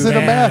too This isn't a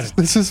bad. mask.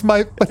 This is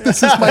my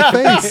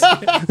face.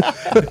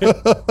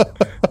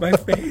 My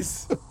face.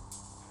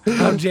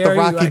 How dare The you?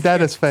 Rocky Like,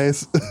 Dennis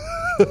face.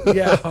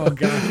 yeah. Oh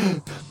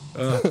god.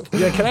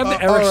 Yeah, can I have the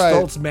Eric all right.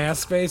 Stoltz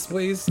mask face,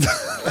 please?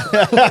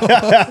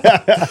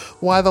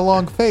 Why the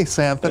long face,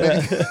 Anthony?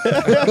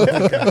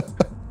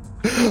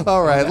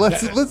 All right,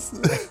 let's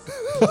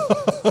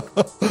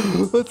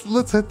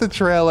hit the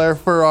trailer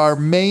for our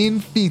main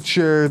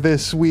feature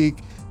this week,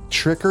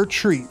 Trick or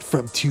Treat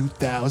from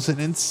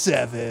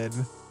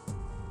 2007.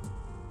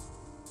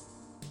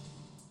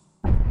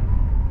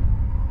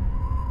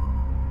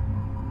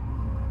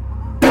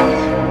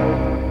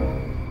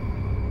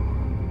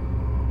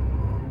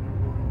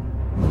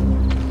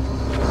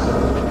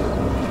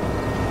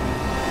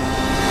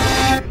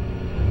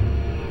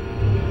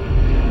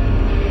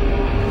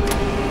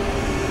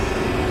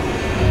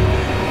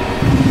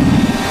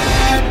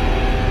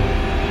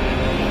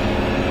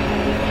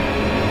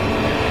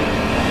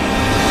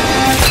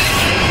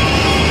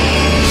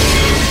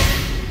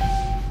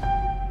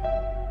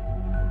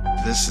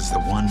 This is the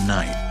one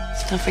night.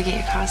 Don't forget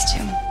your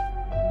costume.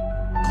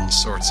 All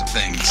sorts of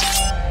things.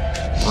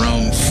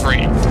 Roam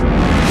free.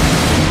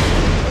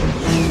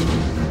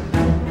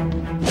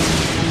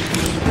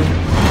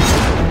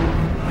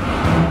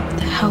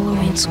 The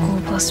Halloween School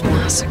Bus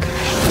Massacre.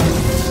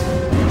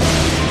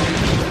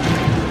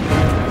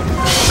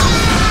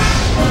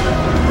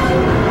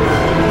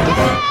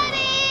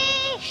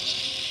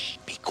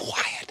 Be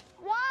quiet.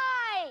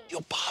 Why?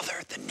 You'll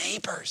bother the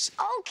neighbors.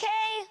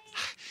 Okay.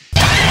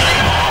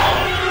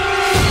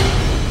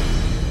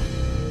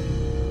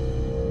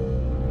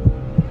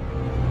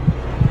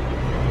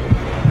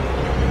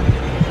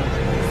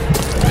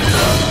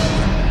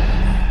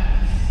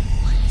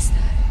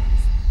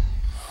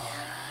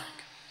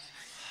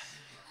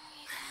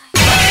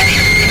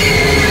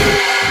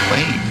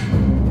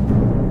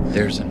 Wait.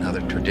 There's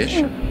another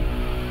tradition.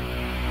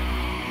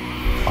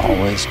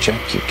 Always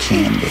check your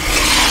candy.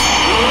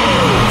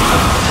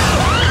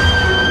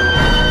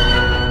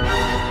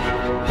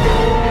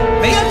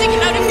 Something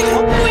out of these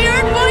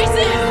weird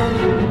voices!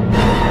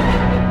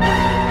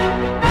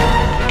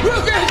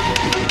 Logan!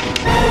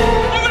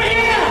 Over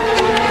here!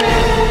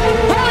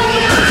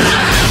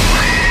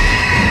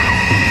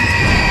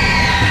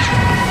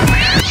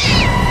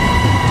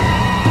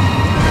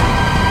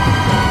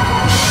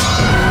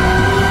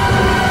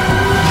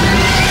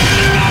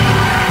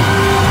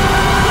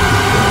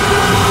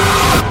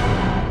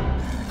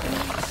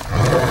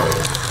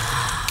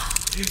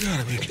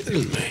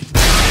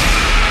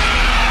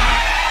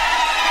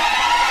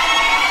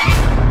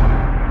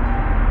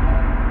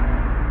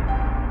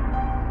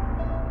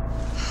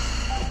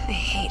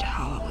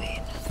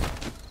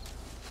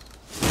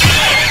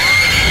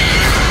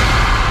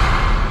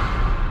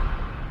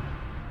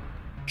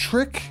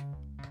 Trick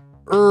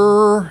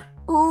or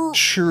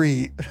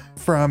Treat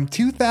from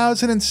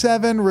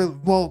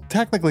 2007. Well,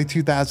 technically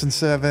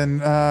 2007.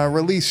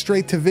 Released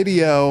straight to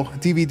video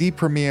DVD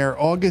premiere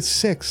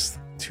August 6th,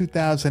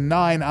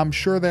 2009. I'm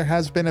sure there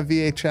has been a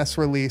VHS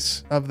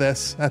release of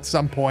this at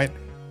some point,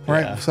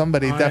 right? Yeah.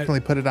 Somebody definitely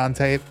put it on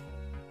tape.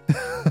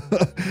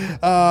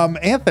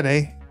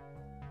 Anthony,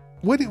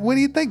 what do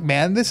you think,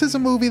 man? This is a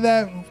movie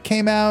that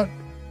came out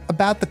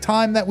about the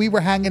time that we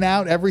were hanging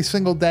out every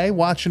single day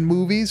watching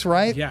movies,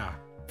 right? Yeah.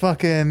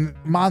 Fucking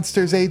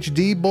Monsters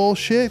HD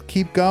bullshit.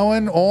 Keep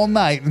going all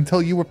night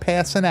until you were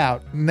passing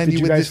out, and then Did you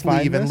you would guys just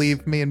find leave and this?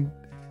 leave me and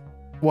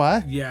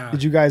what? Yeah.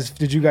 Did you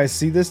guys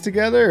see this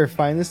together or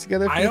find this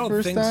together for I the don't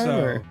first think time?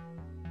 so. Or?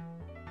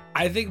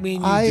 I think me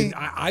and you did.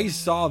 I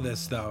saw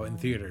this though in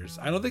theaters.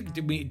 I don't think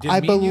did me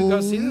and you go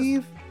see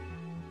this?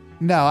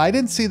 No, I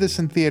didn't see this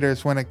in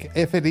theaters when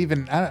if it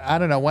even, I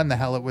don't know when the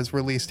hell it was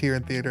released here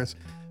in theaters,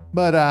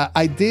 but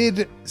I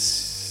think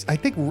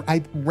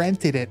I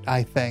rented it,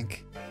 I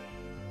think,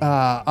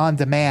 on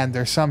demand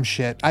or some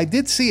shit. I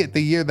did see it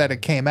the year that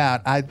it came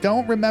out. I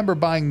don't remember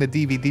buying the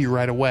DVD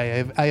right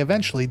away. I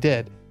eventually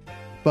did,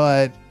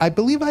 but I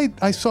believe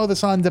I saw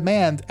this on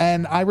demand,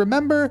 and I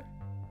remember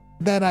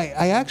that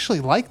I actually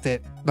liked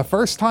it. The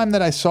first time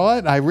that I saw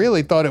it, I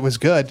really thought it was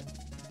good,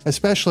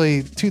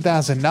 especially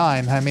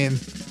 2009. I mean,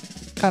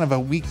 kind of a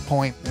weak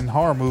point in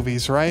horror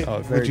movies, right? Oh,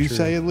 very Would you true.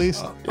 say at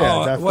least?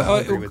 Yeah, definitely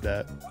agree with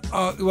that.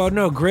 Well,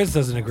 no, Grizz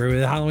doesn't agree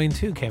with it. Halloween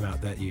 2 came out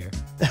that year.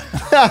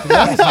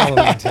 That is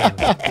Halloween 2.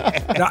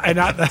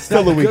 That's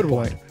Still not a weak good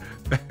point.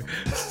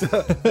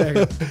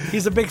 one.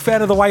 He's a big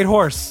fan of the White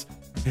Horse.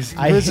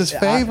 Griz's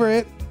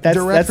favorite that's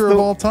director the- of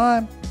all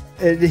time.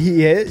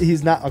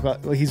 He's not.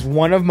 He's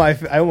one of my.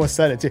 I almost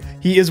said it too.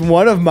 He is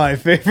one of my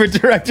favorite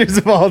directors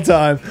of all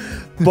time.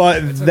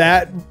 But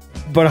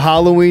but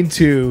Halloween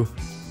 2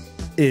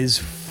 is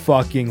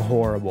fucking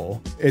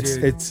horrible. It's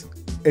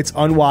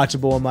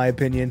unwatchable in my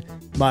opinion.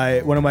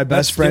 One of my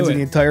best friends in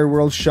the entire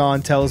world,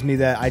 Sean, tells me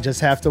that I just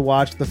have to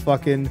watch the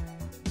fucking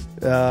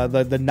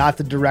the not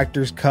the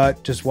director's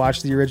cut. Just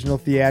watch the original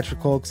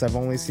theatrical because I've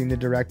only seen the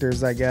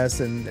director's, I guess,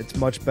 and it's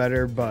much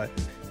better. But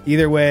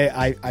either way,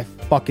 I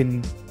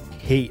fucking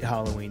hate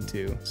Halloween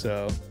 2.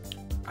 So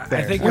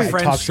I think your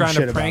friend's trying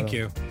to prank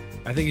you.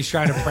 I think he's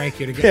trying to prank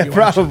you to get yeah, you.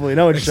 probably.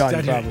 No, it's Sean.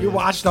 Extended. Probably. You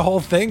watched the whole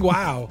thing?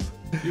 Wow.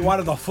 You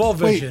wanted the full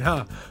vision,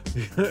 huh?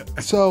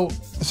 So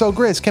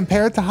Grizz,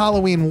 compared to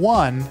Halloween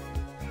 1,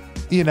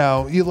 you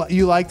know,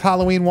 you liked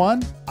Halloween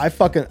 1?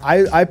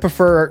 I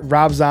prefer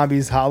Rob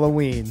Zombie's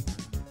Halloween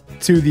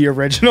to the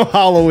original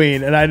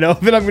Halloween, and I know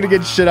that I'm going to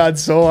get shit on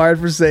so hard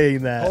for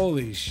saying that.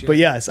 Holy shit. But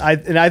yes,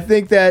 I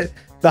think that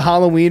the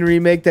Halloween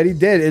remake that he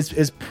did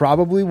is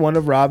probably one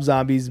of Rob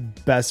Zombie's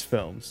best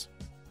films.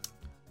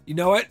 You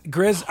know what,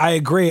 Grizz? I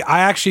agree. I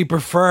actually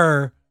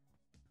prefer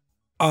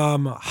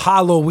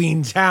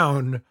Halloween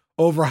Town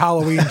over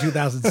Halloween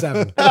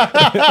 2007.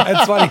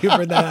 That's funny you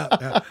bring that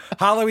up. Yeah.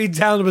 Halloween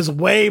Town was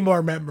way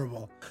more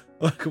memorable.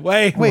 Like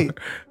way Wait,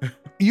 more.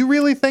 you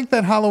really think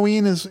that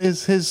Halloween is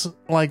his,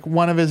 like,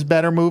 one of his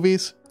better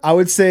movies? I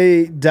would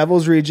say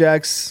Devil's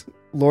Rejects,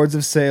 Lords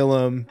of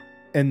Salem,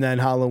 and then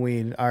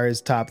Halloween are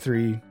his top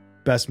 3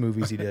 best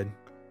movies he did.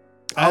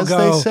 I'll As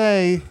go.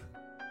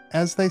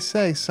 they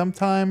say,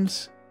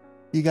 sometimes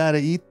you gotta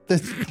eat the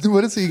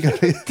what is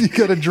it? You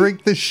gotta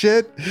drink the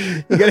shit.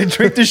 You gotta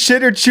drink the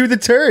shit or chew the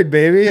turd,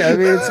 baby. I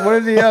mean, it's one or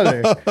the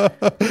other.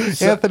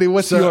 Anthony,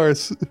 what's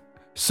yours?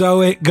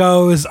 So it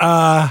goes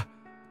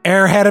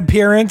Airhead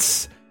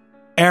appearance,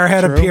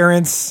 Airhead True.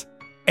 appearance,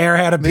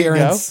 Airhead There you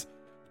appearance,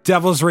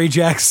 Devil's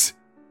Rejects,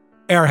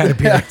 Airhead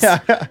appearance.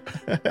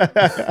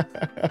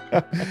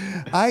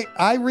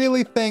 I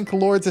really think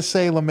Lords of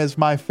Salem is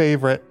my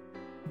favorite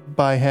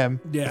by him.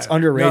 Yeah, It's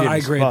underrated. No, I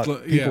as agree. fuck.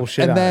 Yeah. People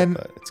shit And on then it,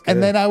 but it's good.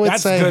 and then I would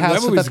That's say good. That House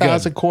of a movie's good.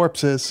 Thousand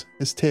Corpses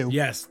is 2.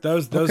 Yes,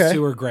 those Okay.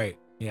 2 are great.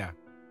 Yeah.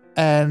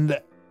 And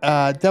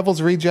Devil's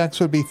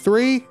Rejects would be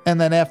 3, and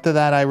then after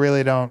that I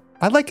really don't.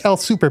 I like El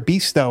Super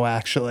Beasto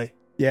actually.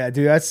 Yeah,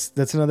 dude,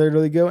 that's another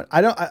really good one.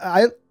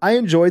 I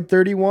enjoyed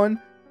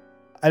 31.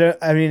 I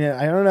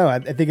don't know. I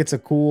think it's a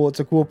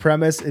cool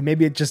premise. And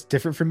maybe it's just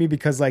different for me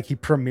because like he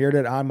premiered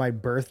it on my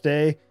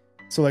birthday.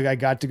 So like I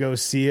got to go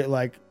see it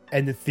like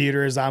in the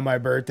theaters on my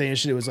birthday and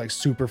shit. It was like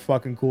super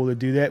fucking cool to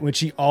do that. Which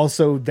he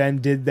also then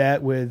did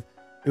that with,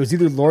 it was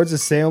either Lords of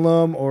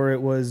Salem or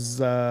it was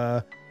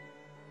the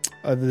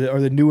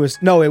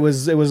newest. No, it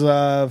was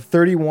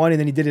 31, and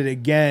then he did it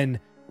again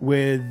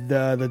with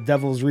the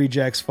Devil's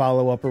Rejects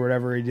follow up or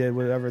whatever he did,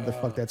 whatever the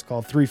fuck that's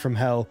called, 3 from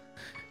Hell.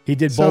 He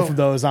did both of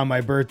those on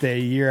my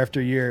birthday year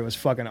after year. It was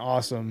fucking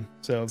awesome.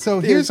 So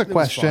here's a it was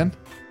question. fun.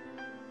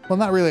 Well,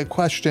 not really a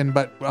question,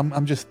 but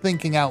I'm just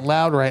thinking out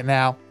loud right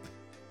now.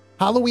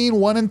 Halloween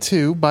 1 and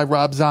 2 by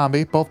Rob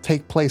Zombie both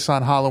take place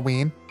on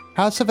Halloween.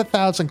 House of a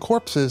Thousand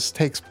Corpses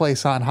takes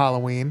place on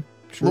Halloween.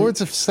 True.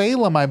 Lords of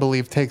Salem, I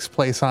believe, takes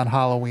place on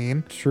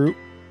Halloween. True.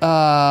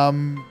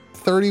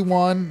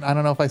 31. I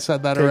don't know if I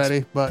said that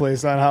already, but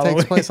place on Halloween.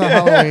 takes place on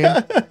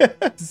Halloween.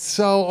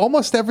 So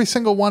almost every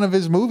single one of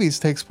his movies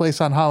takes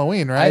place on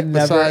Halloween, right?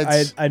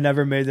 I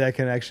never made that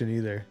connection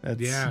either.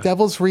 That's, Yeah.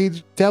 Devil's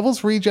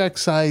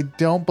Rejects, I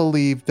don't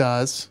believe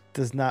does.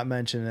 does not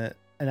mention it,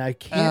 and I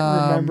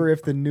can't remember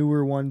if the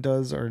newer one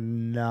does or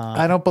not.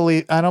 I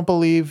don't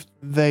believe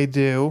they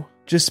do.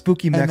 Just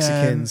spooky then-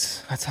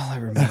 Mexicans. That's all I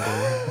remember.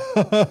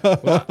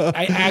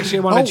 I actually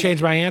want to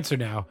change my answer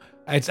now.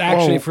 It's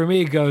actually for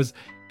me. It goes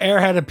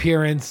Airhead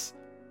appearance,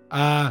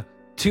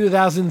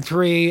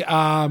 2003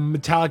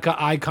 Metallica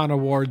Icon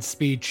Awards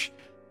speech.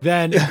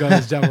 Then it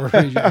goes Devil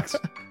Rejects.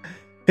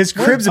 His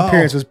Cribs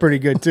appearance was pretty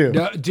good too.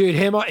 No, dude,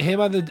 him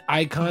on the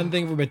Icon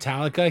thing for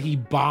Metallica, he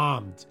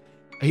bombed.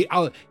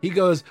 He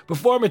goes,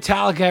 before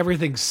Metallica,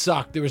 everything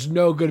sucked. There was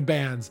no good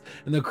bands.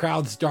 And the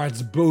crowd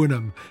starts booing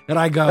him. And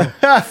I go,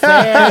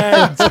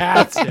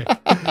 fantastic.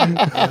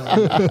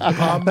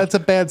 That's a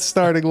bad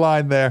starting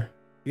line there.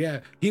 Yeah,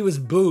 he was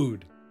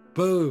booed.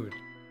 No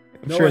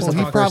sure one it's a He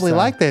talked. probably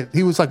liked it.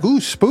 He was like,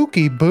 "Ooh,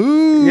 spooky,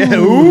 boo!" Yeah,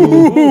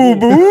 ooh,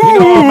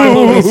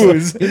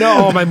 boo. You know,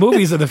 all my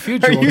movies of the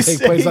future Are will you take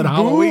place on saying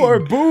Halloween. boo or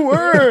boo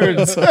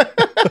words?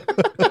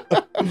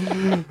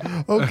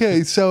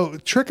 Okay, so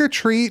trick or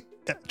treat.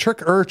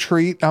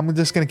 I'm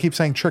just gonna keep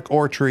saying trick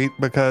or treat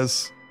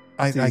because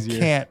I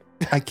easier.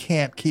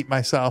 can't keep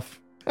myself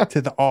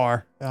to the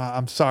R.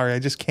 I'm sorry, I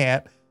just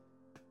can't.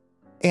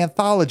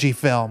 Anthology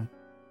film,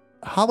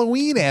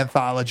 Halloween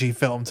anthology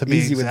film to be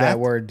Easy with that exact.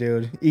 word,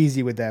 dude.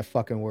 Easy with that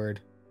fucking word.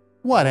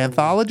 What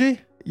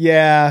anthology?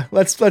 Yeah,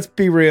 let's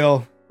be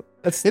real.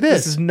 This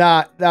is. is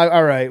not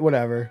all right.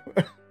 Whatever.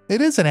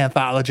 It is an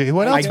anthology.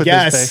 What else would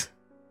this be?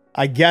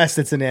 I guess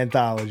it's an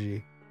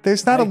anthology.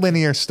 There's not a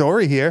linear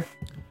story here.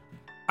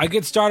 I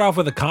could start off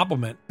with a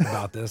compliment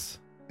about this.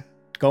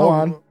 Go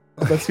on.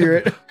 Let's hear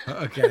it.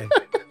 Okay.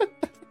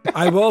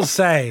 I will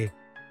say,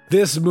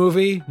 this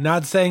movie,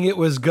 not saying it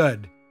was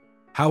good.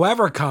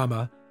 However,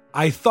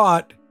 I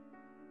thought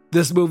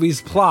this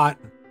movie's plot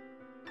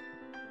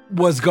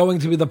was going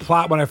to be the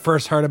plot when I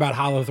first heard about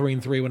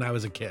Halloween 3 when I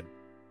was a kid.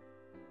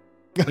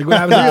 Like when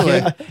I was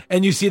a kid,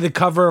 and you see the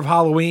cover of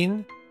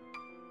Halloween,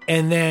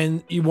 and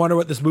then you wonder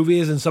what this movie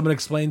is, and someone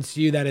explains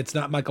to you that it's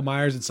not Michael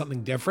Myers, it's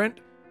something different.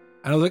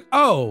 And I was like,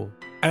 oh.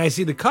 And I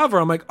see the cover,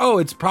 I'm like, oh,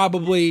 it's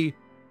probably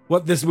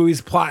what this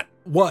movie's plot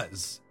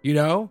was, you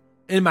know,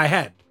 in my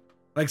head.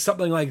 Like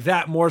something like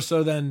that, more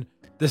so than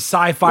the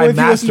sci-fi Well, if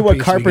you listen to what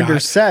masterpiece we Carpenter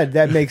got. said,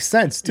 that makes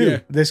sense too. Yeah.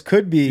 This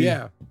could be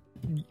Yeah.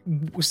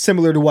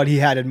 similar to what he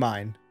had in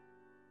mind.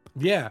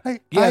 Yeah.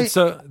 I-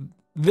 So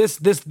this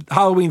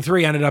Halloween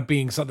 3 ended up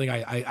being something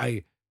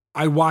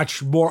I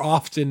watch more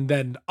often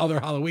than other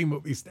Halloween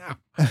movies now.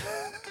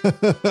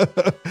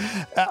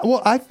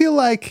 Well, I feel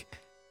like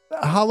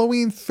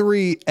Halloween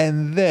 3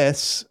 and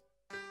this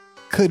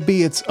could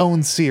be its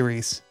own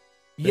series.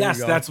 Yes,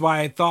 go. that's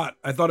why I thought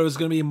it was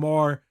going to be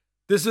more.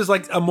 This is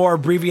like a more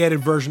abbreviated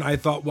version. I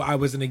thought I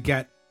was going to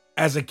get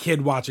as a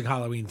kid watching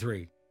Halloween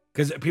 3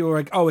 because people were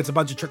like, "Oh, it's a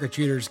bunch of trick or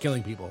treaters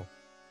killing people."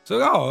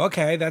 So, oh,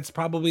 okay, that's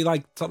probably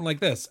like something like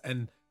this.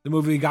 And the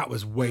movie we got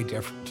was way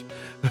different.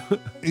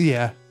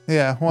 Yeah.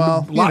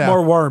 Well, A lot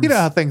more worms. You know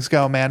how things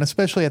go, man.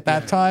 Especially at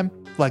that time,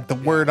 like the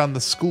word on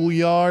the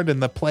schoolyard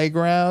and the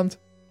playground,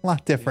 a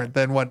lot different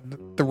than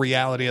what the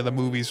reality of the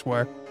movies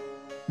were.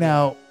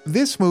 Now,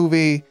 this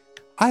movie,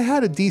 I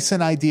had a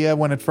decent idea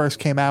when it first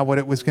came out what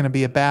it was going to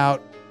be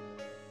about.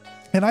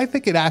 And I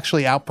think it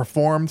actually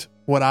outperformed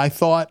what I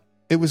thought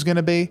it was going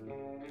to be.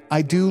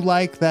 I do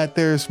like that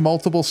there's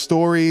multiple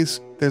stories.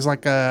 There's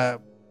like a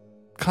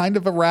kind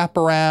of a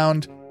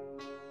wraparound.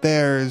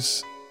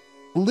 There's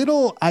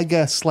little, I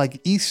guess,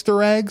 like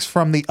Easter eggs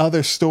from the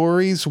other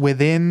stories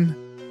within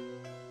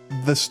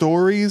the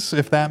stories,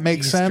 if that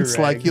makes sense.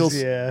 Like you'll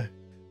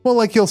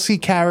see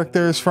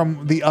characters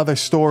from the other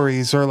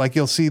stories, or like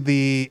you'll see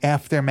the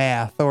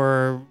aftermath,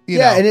 or you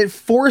know. And it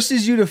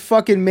forces you to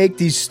fucking make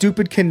these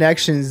stupid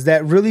connections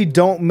that really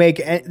don't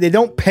they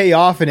don't pay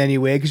off in any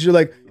way, because you're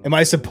like, am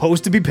I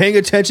supposed to be paying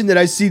attention that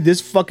I see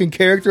this fucking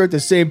character at the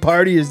same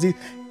party as these?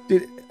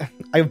 Dude,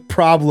 I have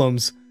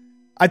problems.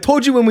 I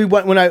told you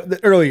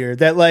earlier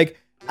that like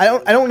I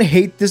don't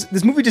hate this.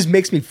 This movie just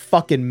makes me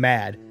fucking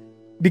mad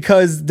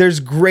because there's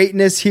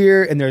greatness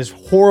here and there's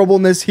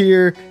horribleness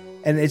here,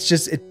 and it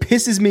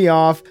pisses me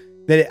off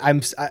that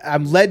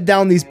I'm led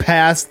down these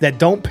paths that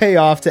don't pay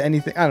off to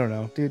anything. I don't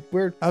know, dude.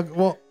 We're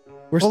too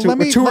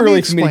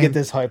early for me to get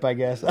this hype, I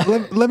guess.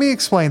 let me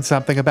explain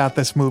something about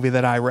this movie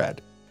that I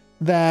read.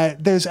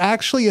 That there's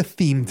actually a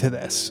theme to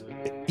this.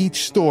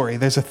 Each story,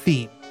 there's a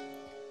theme.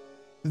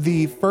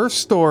 The first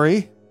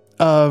story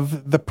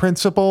of the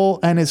principal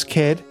and his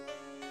kid,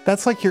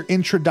 that's like your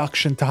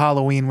introduction to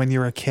Halloween when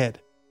you're a kid.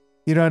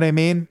 You know what I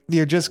mean?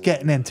 You're just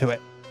getting into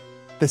it.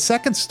 The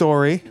second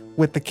story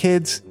with the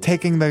kids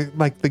taking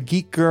the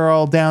geek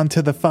girl down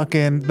to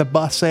the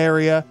bus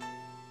area,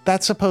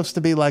 that's supposed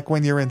to be like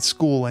when you're in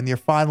school and you're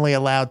finally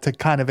allowed to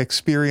kind of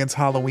experience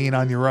Halloween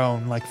on your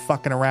own, like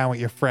fucking around with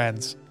your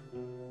friends.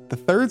 The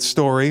third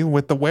story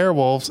with the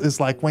werewolves is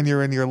like when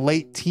you're in your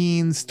late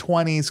teens,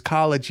 20s,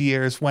 college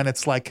years, when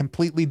it's like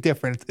completely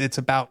different. It's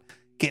about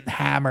getting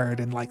hammered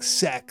and like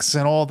sex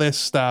and all this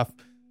stuff.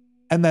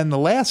 And then the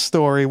last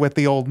story with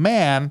the old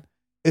man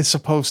is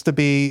supposed to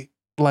be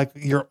like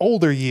your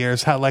older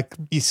years, how like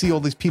you see all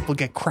these people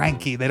get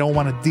cranky. They don't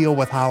want to deal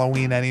with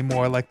Halloween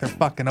anymore. Like they're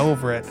fucking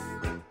over it.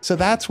 So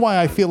that's why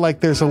I feel like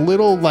there's a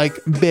little like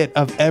bit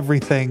of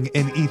everything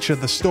in each of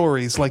the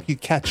stories. Like you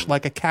catch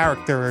like a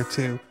character or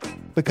two,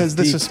 because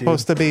this is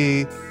supposed to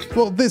be,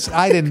 well, this,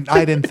 I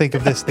didn't think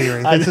of this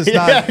theory. This is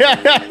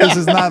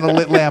not a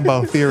Lit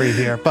Lambo theory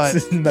here, but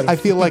I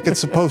feel like it's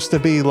supposed to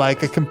be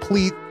like a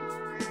complete,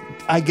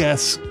 I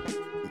guess,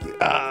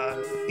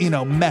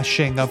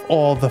 meshing of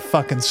all the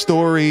fucking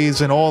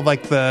stories and all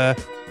like the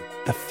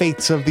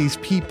fates of these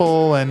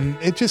people. And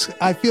it just,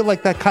 I feel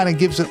like that kind of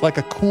gives it like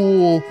a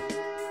cool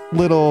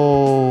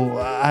little,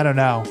 I don't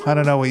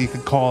know what you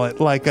could call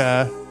it. Like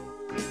I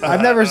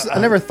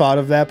never thought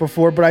of that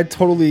before, but I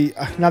totally,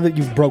 now that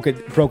you've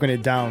broken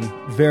it down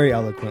very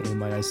eloquently,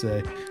 might I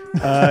say,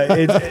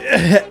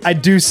 I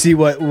do see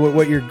what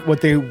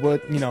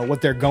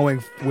they're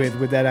going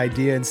with that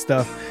idea and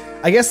stuff.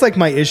 I guess like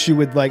my issue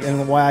with like,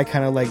 and why I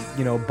kind of like,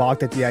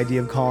 balked at the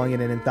idea of calling it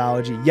an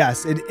anthology.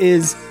 Yes, it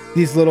is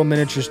these little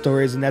miniature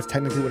stories, and that's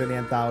technically what an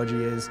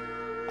anthology is.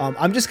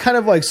 I'm just kind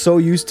of like so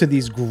used to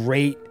these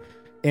great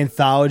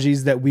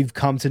anthologies that we've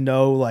come to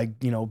know, like,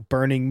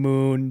 Burning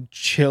Moon,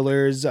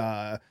 Chillers,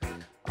 what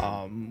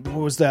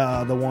was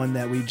the one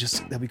that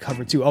we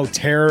covered too? Oh,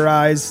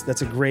 Terrorize.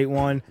 That's a great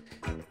one,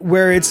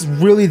 where it's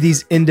really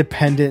these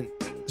independent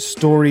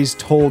stories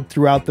told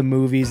throughout the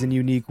movies in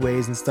unique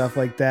ways and stuff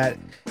like that.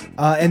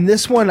 And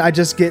this one, I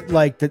just get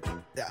like that.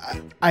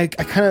 I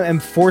kind of am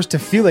forced to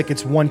feel like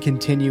it's one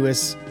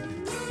continuous,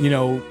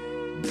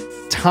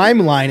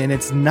 timeline, and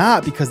it's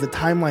not, because the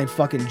timeline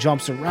fucking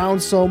jumps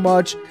around so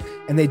much,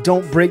 and they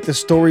don't break the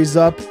stories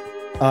up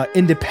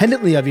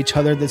independently of each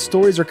other. The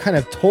stories are kind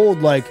of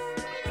told like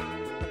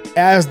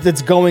as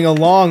that's going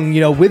along,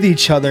 with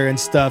each other and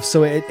stuff.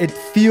 So it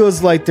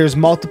feels like there's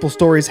multiple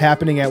stories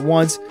happening at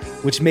once,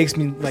 which makes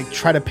me like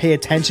try to pay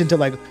attention to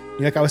like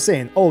I was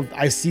saying, oh,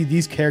 I see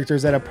these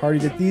characters at a party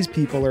that these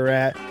people are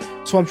at.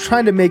 So I'm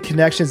trying to make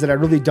connections that I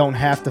really don't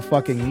have to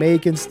fucking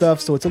make and stuff.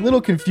 So it's a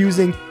little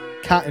confusing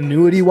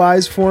continuity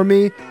wise for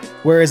me.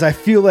 Whereas I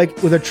feel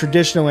like with a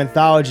traditional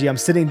anthology, I'm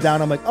sitting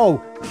down, I'm like,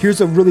 oh,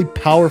 here's a really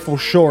powerful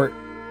short.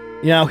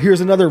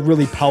 Here's another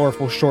really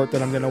powerful short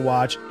that I'm going to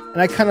watch.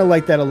 And I kind of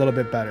like that a little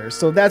bit better.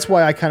 So that's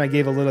why I kind of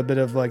gave a little bit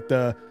of like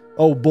the,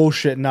 oh,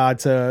 bullshit nod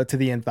to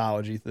the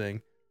anthology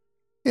thing.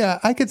 Yeah,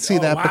 I could see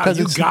that, wow, because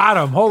you got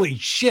him. Holy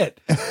shit.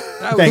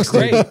 That was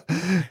great.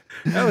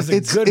 That was a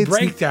good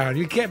breakdown.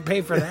 You can't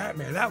pay for that,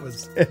 man. That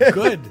was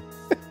good.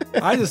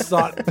 I just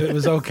thought it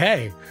was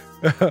okay.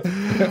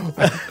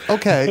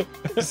 Okay.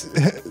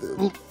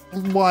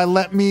 Why,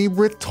 let me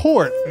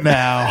retort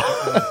now.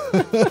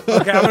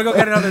 Okay, I'm going to go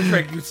get another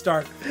drink. You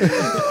start.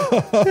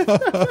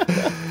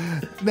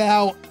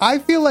 Now, I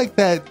feel like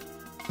that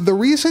the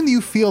reason you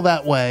feel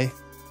that way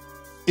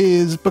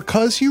is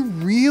because you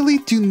really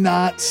do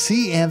not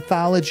see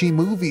anthology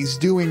movies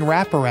doing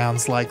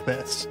wraparounds like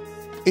this.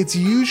 It's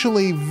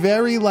usually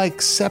very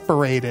like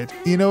separated.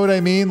 You know what I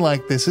mean?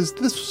 Like, this is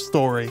this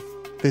story.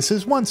 This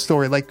is one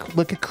story. Like,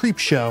 look at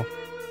Creepshow.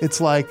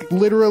 It's like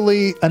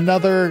literally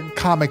another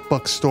comic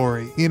book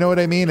story. You know what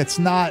I mean? It's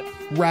not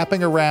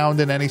wrapping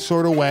around in any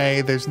sort of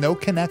way. There's no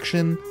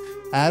connection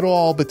at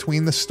all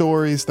between the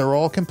stories. They're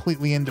all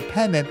completely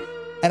independent.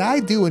 And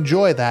I do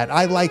enjoy that.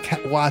 I like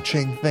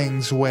watching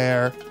things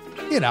where,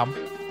 you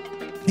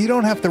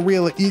don't have to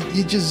really,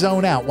 you just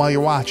zone out while you're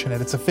watching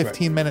it. It's a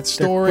 15-minute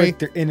story.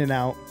 They're in and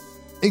out.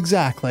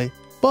 Exactly.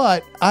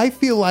 But I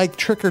feel like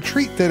Trick or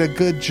Treat did a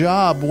good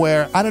job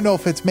where, I don't know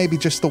if it's maybe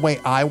just the way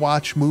I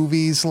watch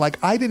movies. Like,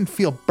 I didn't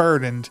feel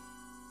burdened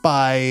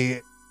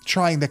by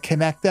trying to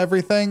connect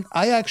everything.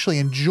 I actually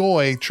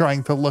enjoy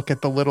trying to look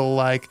at the little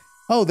like,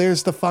 oh,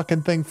 there's the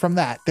fucking thing from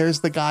that.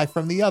 There's the guy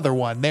from the other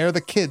one. They're the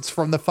kids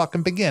from the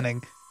fucking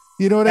beginning.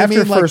 You know what I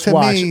mean? After first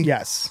watch,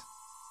 yes.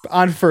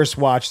 On first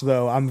watch,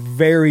 though, I'm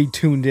very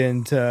tuned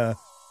into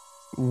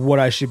what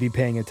I should be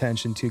paying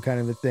attention to, kind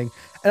of a thing.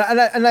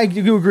 And I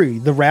do agree.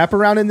 The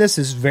wraparound in this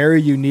is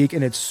very unique,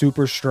 and it's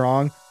super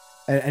strong.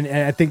 And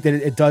I think that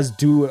it does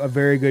do a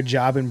very good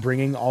job in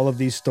bringing all of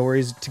these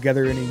stories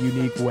together in a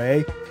unique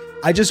way.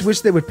 I just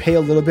wish they would pay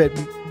a little bit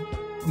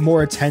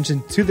more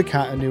attention to the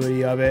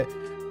continuity of it,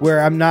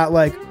 where I'm not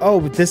like, oh,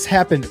 but this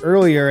happened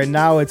earlier and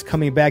now it's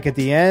coming back at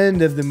the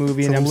end of the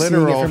movie, and I'm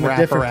seeing it from a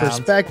different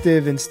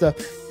perspective and stuff.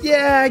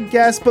 Yeah, I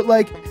guess, but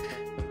like,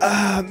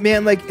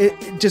 man, like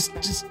it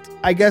just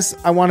I guess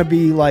I want to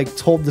be like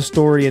told the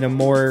story in a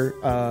more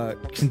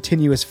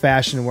continuous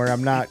fashion where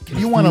I'm not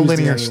confused. You want a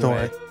linear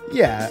story.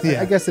 Yeah,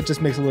 I guess it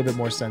just makes a little bit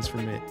more sense for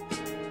me.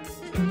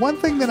 One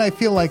thing that I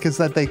feel like is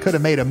that they could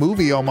have made a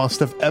movie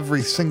almost of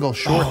every single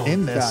short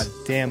in this.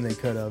 God damn, they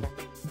could have.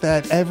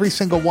 That every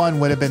single one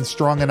would have been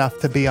strong enough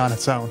to be on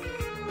its own.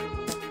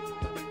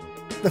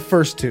 The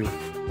first two.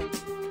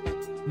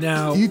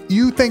 Now,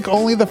 You think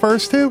only the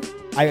first two?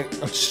 I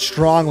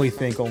strongly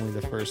think only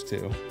the first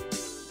two.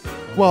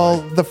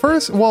 Well,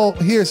 here's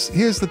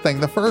the thing.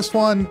 The first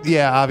one,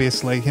 yeah,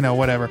 obviously,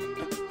 whatever.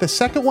 The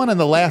second one and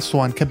the last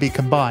one can be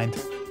combined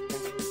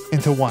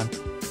into one.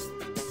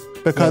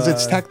 Because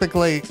it's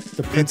technically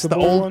The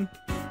principal one?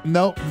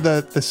 No,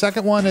 the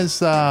second one is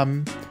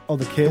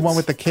The kids? the one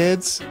with the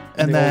kids,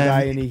 and the then old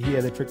guy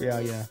and the trick.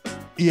 Yeah.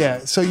 yeah.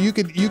 So you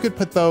could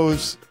put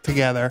those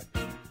together.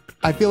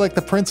 I feel like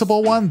the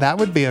principal one, that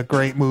would be a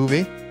great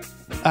movie.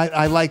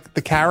 I like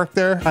the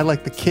character. I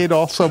like the kid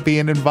also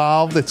being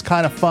involved. It's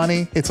kind of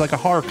funny. It's like a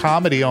horror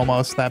comedy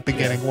almost, that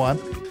beginning one.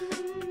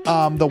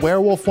 The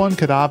werewolf one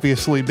could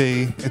obviously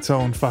be its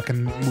own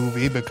fucking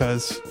movie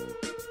because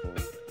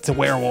it's a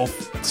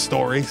werewolf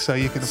story. So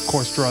you could, of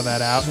course, draw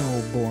that out.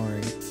 So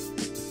boring.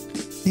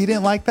 You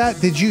didn't like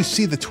that? Did you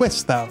see the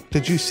twist, though?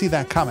 Did you see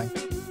that coming?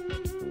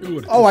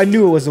 Oh, I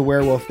knew it was a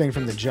werewolf thing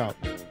from the jump.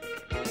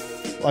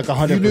 Like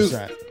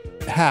 100%.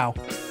 How?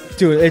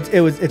 Dude,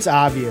 it's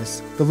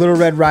obvious. The Little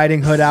Red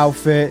Riding Hood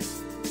outfit,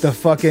 the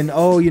fucking,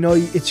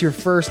 it's your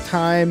first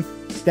time,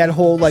 that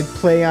whole like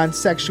play on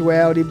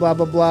sexuality, blah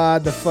blah blah.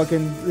 The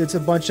fucking, it's a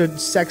bunch of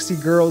sexy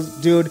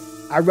girls, dude.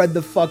 I read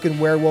the fucking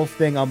werewolf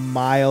thing a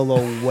mile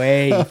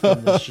away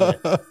from the shit.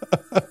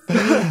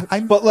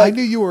 I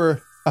knew you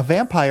were a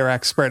vampire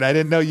expert. I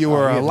didn't know you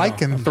were a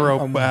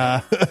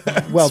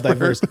lycanthrope. Well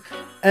diverse.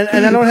 And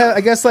I don't have.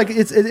 I guess like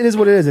it is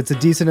what it is. It's a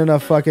decent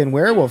enough fucking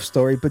werewolf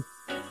story, but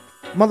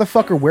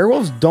motherfucker,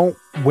 werewolves don't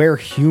wear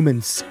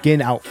human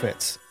skin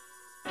outfits.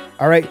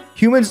 All right,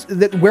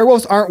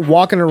 werewolves aren't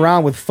walking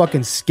around with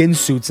fucking skin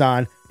suits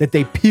on that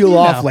they peel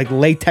off like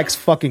latex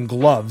fucking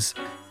gloves.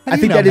 I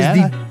think that is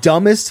the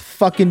dumbest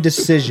fucking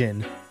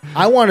decision.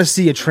 I want to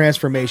see a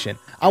transformation.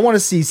 I want to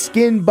see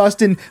skin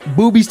busting,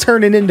 boobies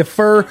turning into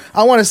fur.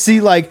 I want to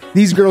see like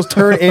these girls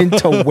turn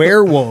into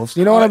werewolves.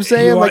 You know what I'm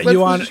saying? You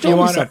want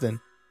something.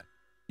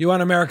 You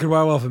want American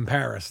Werewolf in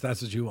Paris.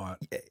 That's what you want.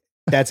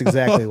 That's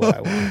exactly what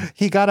I want.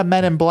 He got a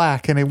Men in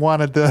Black and he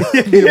wanted the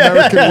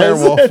American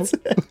Werewolf.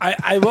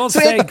 I will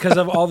say because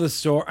of all the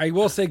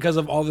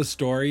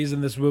stories in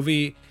this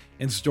movie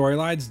and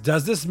storylines,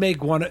 does this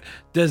make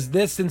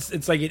since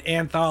it's like an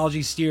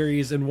anthology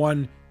series in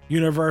one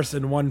universe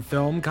and one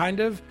film kind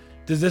of,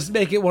 does this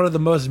make it one of the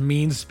most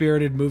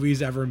mean-spirited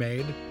movies ever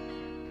made?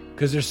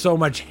 Because there's so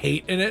much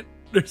hate in it.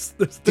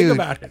 Think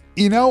about it.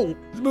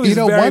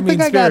 One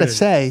thing I gotta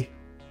say,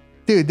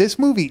 dude, this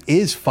movie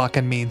is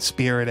fucking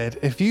mean-spirited.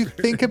 If you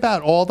think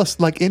about all the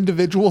like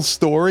individual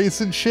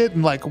stories and shit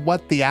and like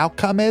what the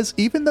outcome is,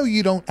 even though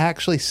you don't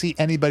actually see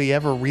anybody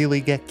ever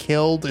really get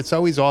killed, it's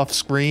always off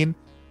screen.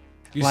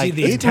 You like,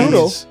 see the it intent.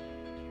 is,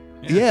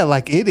 yeah,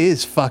 like it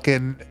is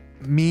fucking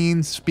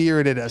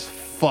mean-spirited as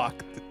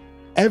fuck.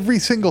 Every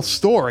single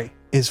story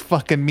is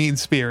fucking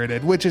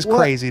mean-spirited, which is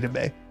crazy to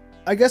me.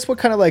 I guess what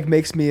kind of like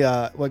makes me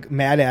like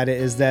mad at it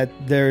is that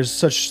there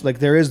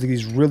is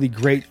these really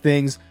great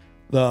things.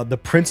 The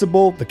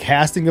principal, the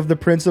casting of the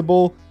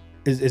principal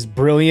is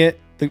brilliant.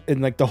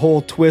 And like the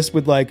whole twist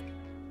with like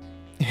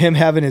him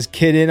having his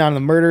kid in on the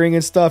murdering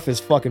and stuff is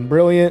fucking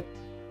brilliant.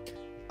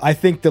 I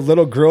think the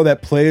little girl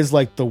that plays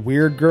like the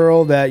weird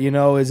girl that,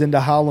 is into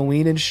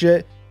Halloween and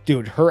shit,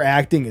 dude, her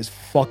acting is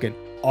fucking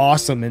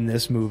awesome in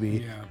this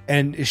movie. Yeah.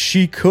 And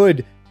she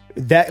could,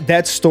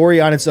 that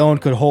story on its own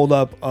could hold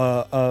up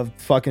a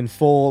fucking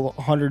full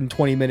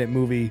 120-minute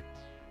movie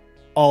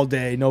all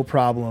day, no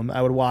problem.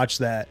 I would watch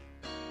that.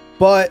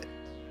 But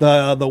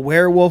the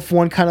werewolf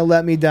one kind of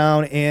let me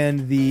down,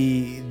 and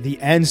the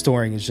end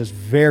story is just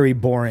very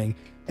boring.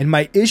 And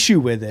my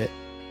issue with it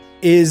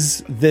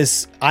is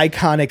this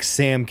iconic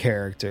Sam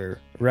character,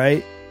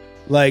 right?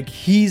 Like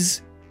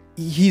he's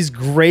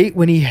great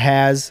when he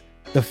has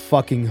the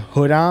fucking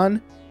hood on.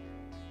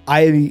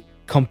 I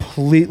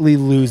completely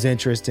lose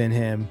interest in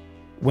him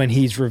when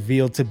he's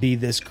revealed to be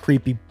this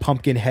creepy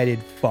pumpkin-headed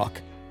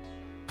fuck.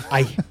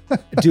 I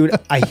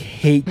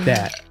hate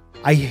that.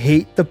 I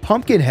hate the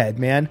pumpkin head,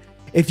 man.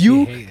 If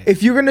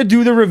you're gonna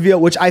do the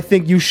reveal, which I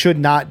think you should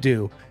not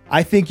do,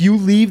 I think you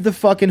leave the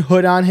fucking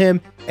hood on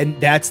him, and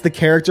that's the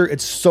character.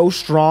 It's so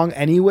strong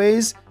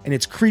anyways, and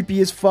it's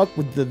creepy as fuck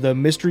with the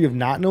mystery of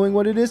not knowing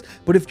what it is.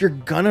 But if you're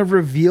gonna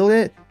reveal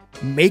it,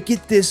 make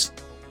it this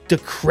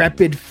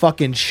decrepit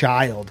fucking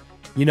child.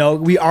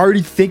 We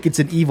already think it's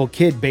an evil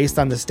kid based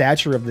on the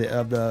stature of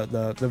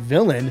the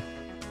villain.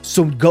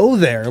 So go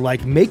there,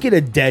 like make it a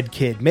dead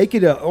kid, make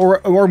it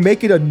or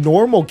make it a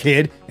normal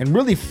kid and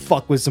really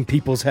fuck with some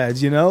people's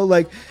heads,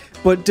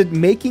 but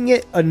making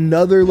it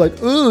another like,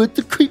 oh, it's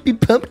a creepy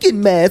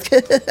pumpkin mask.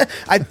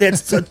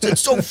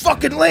 That's so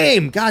fucking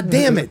lame. God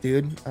damn it,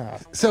 dude.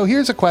 So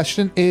here's a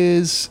question: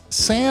 is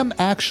Sam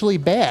actually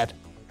bad?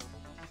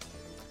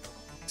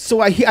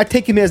 So I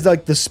take him as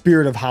like the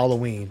spirit of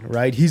Halloween,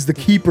 right? He's the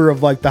keeper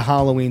of like the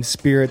Halloween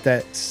spirit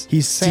that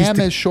Sam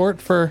is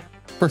short for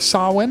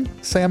Keeper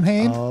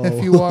Samhain,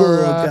 if you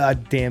are.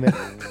 God damn it.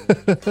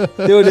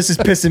 Dude, this is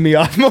pissing me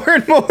off more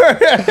and more.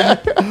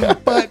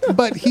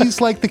 But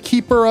he's like the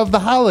keeper of the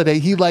holiday.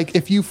 He like,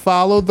 if you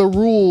follow the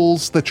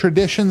rules, the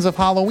traditions of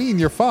Halloween,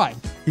 you're fine.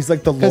 He's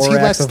like the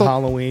Lorax of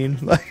Halloween.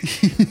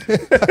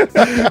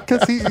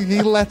 Because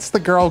he lets the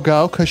girl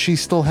go because she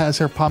still has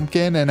her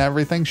pumpkin and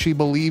everything. She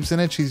believes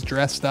in it. She's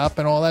dressed up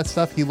and all that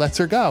stuff. He lets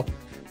her go.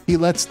 He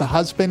lets the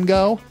husband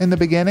go in the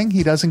beginning.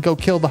 He doesn't go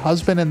kill the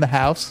husband in the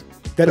house.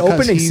 That because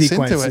opening he's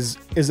sequence into it.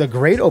 is a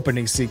great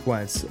opening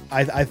sequence.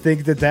 I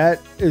think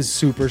that is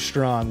super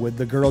strong, with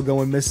the girl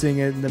going missing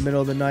in the middle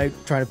of the night,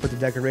 trying to put the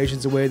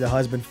decorations away. The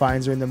husband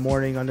finds her in the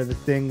morning under the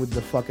thing with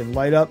the fucking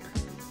light up.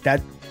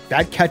 That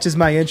catches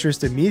my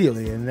interest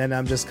immediately, and then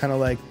I'm just kind of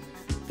like,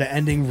 the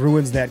ending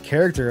ruins that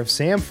character of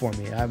Sam for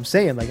me. I'm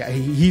saying, like,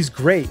 he's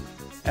great.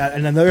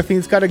 And another thing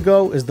that's got to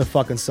go is the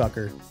fucking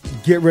sucker.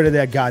 Get rid of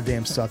that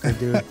goddamn sucker,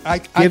 dude. I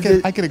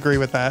can agree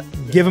with that.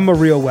 Give him a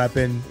real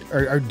weapon,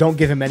 or don't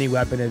give him any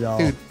weapon at all.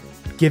 Dude,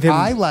 give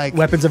him like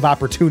weapons of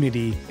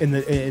opportunity in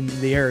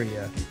the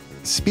area.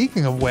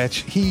 Speaking of which,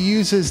 he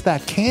uses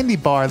that candy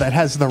bar that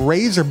has the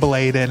razor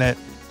blade in it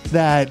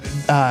that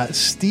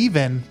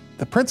Steven,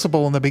 the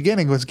principal in the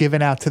beginning, was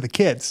giving out to the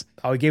kids.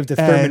 Oh, he gave it to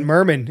Thurman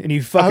Merman, and he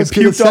fucking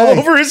puked all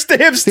over his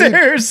damn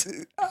stairs.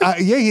 Yeah,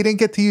 he didn't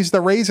get to use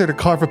the razor to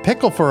carve a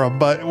pickle for him,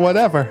 but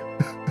whatever.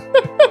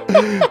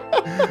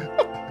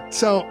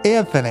 So,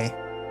 Anthony,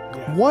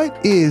 what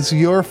is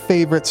your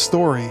favorite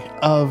story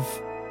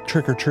of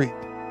Trick or Treat?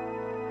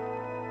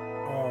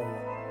 Oh,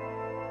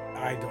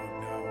 I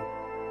don't know.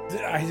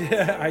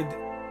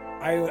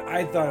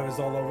 I thought it was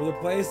all over the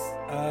place.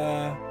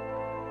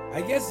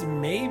 I guess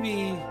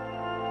maybe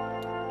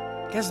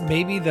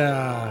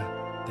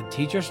the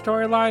teacher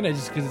storyline. I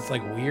just because it's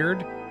like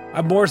weird.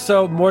 More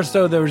so.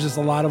 There was just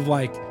a lot of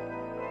like,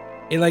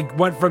 it like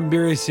went from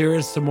very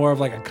serious to more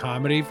of like a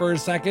comedy for a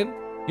second.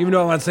 Even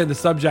though I'm not saying the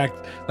subject,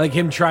 like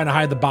him trying to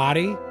hide the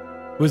body,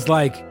 was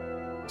like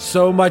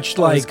so much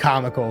like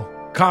comical.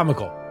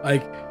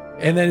 Like,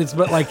 and then it's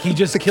but like he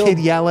just the killed kid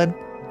yelling.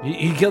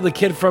 He killed the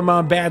kid from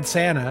Bad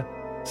Santa,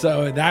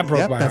 so that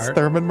broke my that's heart.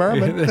 Thurman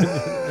Merman. The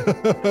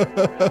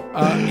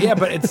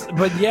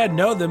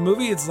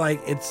movie it's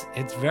like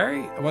it's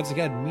very, once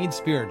again, mean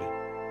spirited.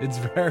 It's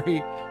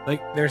very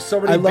like there's so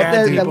many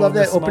bad people. I love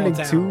in this that opening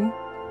small town. too.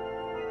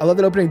 I love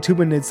that opening too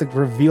when it's like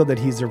revealed that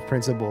he's their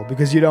principal,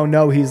 because you don't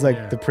know he's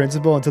like the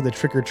principal until the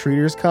trick or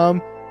treaters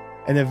come,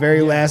 and the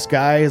very last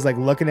guy is like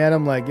looking at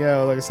him like,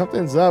 yo, like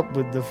something's up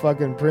with the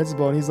fucking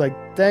principal, and he's like,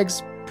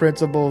 thanks,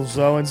 principal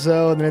so and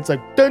so, and then it's like,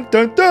 dun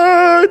dun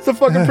dun, it's the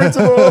fucking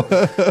principal.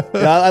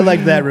 I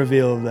like that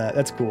reveal of that.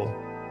 That's cool.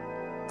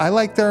 I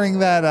like during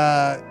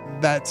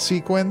that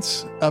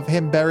sequence of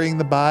him burying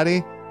the body,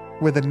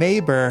 where the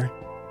neighbor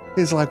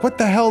is like, what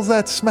the hell's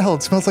that smell?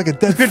 It smells like a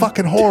dead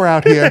fucking whore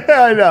out here.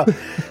 I know.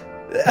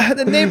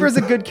 The neighbor's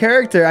a good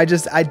character. I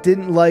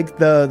didn't like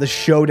the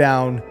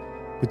showdown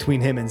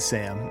between him and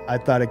Sam. I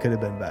thought it could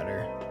have been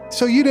better.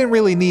 So you didn't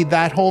really need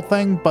that whole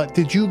thing, but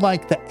did you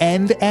like the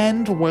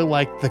end where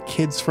like the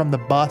kids from the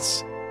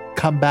bus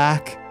come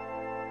back?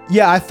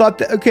 Yeah, I thought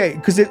that, okay,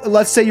 because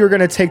let's say you were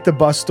going to take the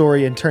bus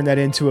story and turn that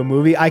into a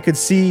movie. I could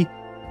see,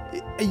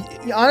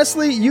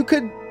 honestly, you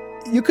could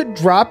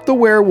drop the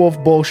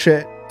werewolf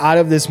bullshit out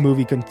of this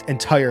movie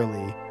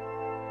entirely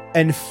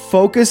and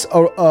focus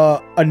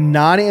a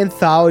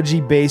non-anthology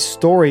based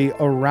story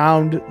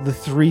around the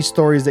three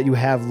stories that you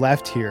have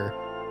left here.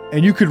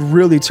 And you could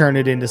really turn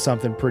it into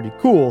something pretty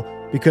cool,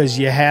 because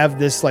you have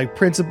this like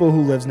principal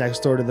who lives next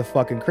door to the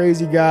fucking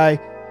crazy guy,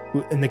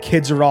 and the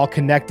kids are all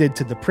connected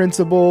to the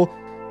principal.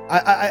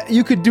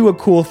 You could do a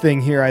cool thing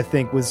here, I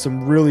think, with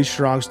some really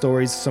strong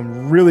stories,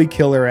 some really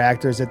killer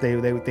actors that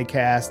they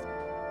cast.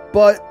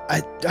 But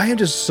I am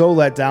just so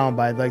let down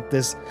by like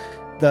this,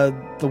 the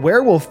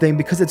werewolf thing,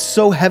 because it's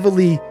so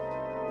heavily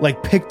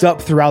like picked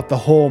up throughout the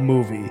whole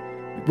movie.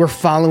 We're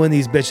following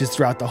these bitches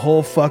throughout the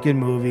whole fucking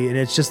movie, and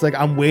it's just like,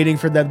 I'm waiting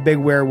for that big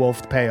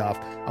werewolf payoff.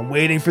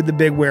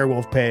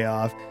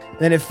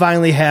 Then it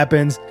finally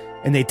happens,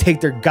 and they take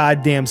their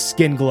goddamn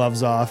skin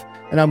gloves off,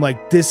 and I'm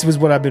like, this was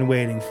what I've been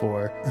waiting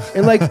for.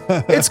 And like,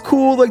 it's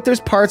cool. Like,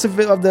 there's parts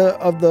of it of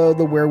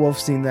the werewolf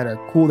scene that are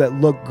cool, that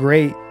look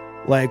great.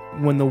 Like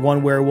when the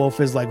one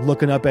werewolf is like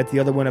looking up at the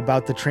other one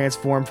about to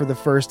transform for the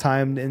first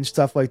time and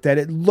stuff like that.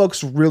 It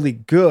looks really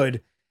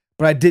good,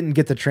 but I didn't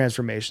get the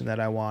transformation that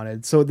I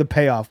wanted. So the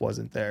payoff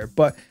wasn't there.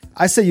 But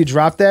I say you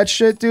drop that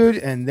shit, dude,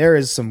 and there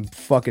is some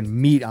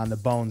fucking meat on the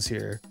bones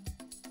here.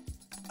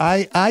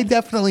 I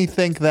definitely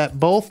think that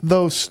both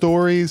those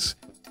stories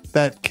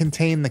that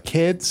contain the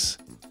kids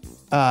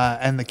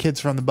and the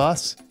kids from the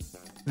bus,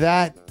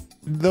 that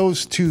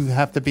those two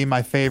have to be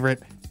my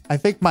favorite. I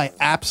think my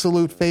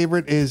absolute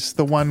favorite is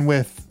the one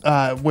with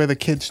where the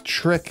kids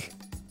trick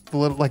the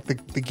little, like the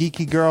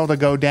geeky girl to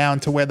go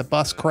down to where the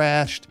bus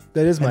crashed.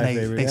 That is my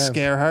favorite. They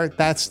scare her.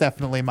 That's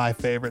definitely my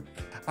favorite.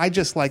 I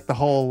just like the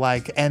whole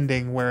like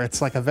ending where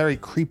it's like a very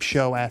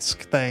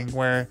Creepshow-esque thing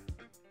where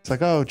it's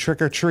like, oh,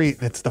 trick or treat,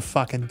 and it's the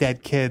fucking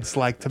dead kids.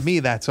 Like, to me,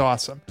 that's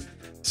awesome.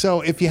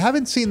 So if you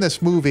haven't seen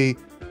this movie,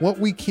 what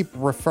we keep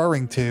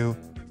referring to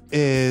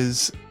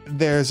is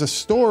there's a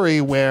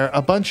story where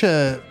a bunch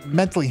of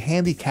mentally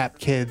handicapped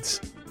kids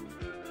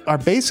are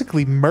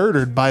basically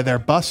murdered by their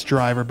bus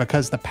driver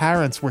because the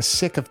parents were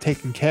sick of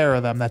taking care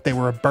of them, that they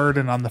were a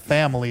burden on the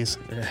families.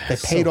 They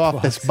paid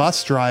off this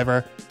bus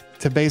driver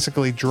to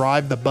basically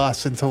drive the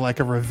bus into like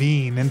a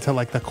ravine, into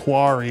like the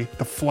quarry,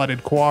 the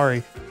flooded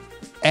quarry.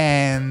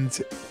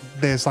 And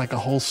there's like a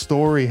whole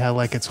story how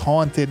like it's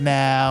haunted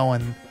now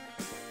and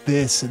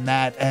this and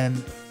that.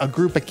 And a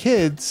group of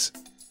kids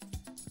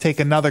take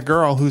another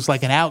girl who's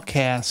like an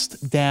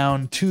outcast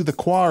down to the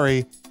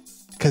quarry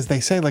because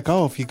they say like,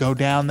 oh, if you go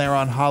down there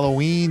on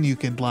Halloween, you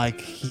could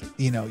like,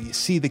 you know, you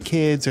see the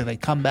kids or they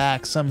come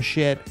back, some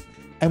shit.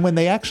 And when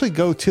they actually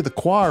go to the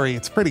quarry,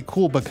 it's pretty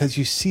cool because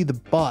you see the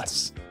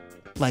bus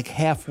like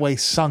halfway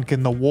sunk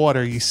in the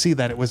water. You see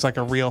that it was like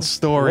a real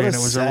story and it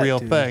was a real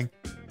thing.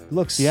 It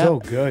looks so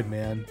good,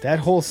 man. That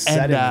whole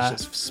setting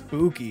is just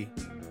spooky.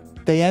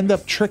 They end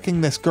up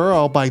tricking this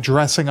girl by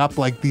dressing up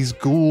like these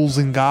ghouls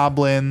and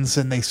goblins,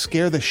 and they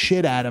scare the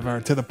shit out of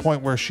her to the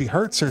point where she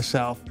hurts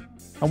herself.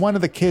 And one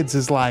of the kids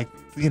is like,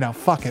 you know,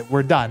 fuck it,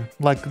 we're done.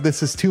 Like,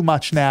 this is too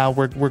much now.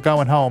 We're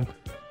going home.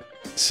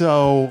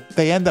 So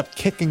they end up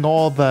kicking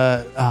all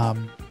the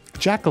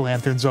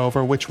jack-o'-lanterns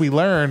over, which we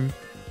learn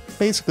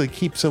basically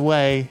keeps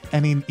away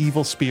any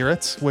evil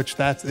spirits, which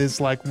that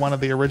is like one of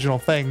the original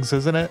things,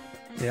 isn't it?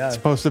 Yeah. It's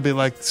supposed to be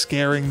like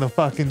scaring the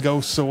fucking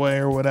ghosts away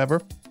or whatever.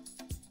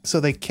 So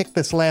they kick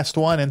this last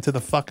one into the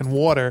fucking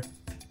water,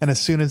 and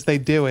as soon as they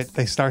do it,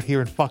 they start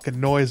hearing fucking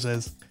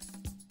noises.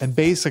 And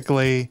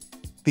basically,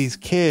 these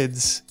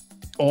kids,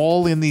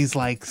 all in these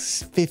like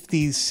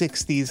 50s,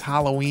 60s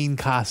Halloween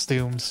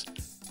costumes,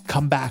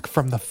 come back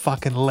from the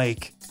fucking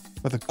lake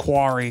with a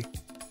quarry,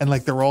 and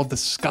like they're all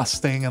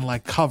disgusting and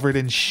like covered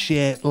in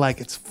shit.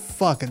 Like, it's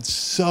fucking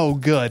so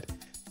good.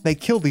 They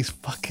kill these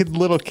fucking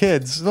little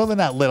kids. No, they're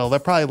not little. They're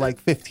probably like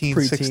 15,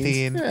 Preteens.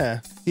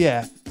 16.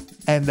 Yeah.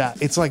 And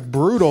it's like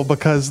brutal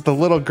because the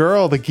little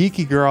girl, the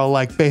geeky girl,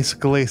 like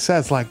basically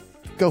says like,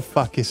 go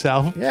fuck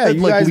yourself. Yeah, and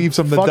you like guys leaves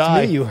them to fucked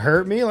die. me, you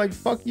hurt me, like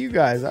fuck you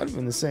guys. I'd have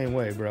been the same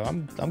way, bro.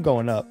 I'm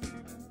going up.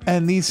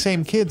 And these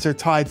same kids are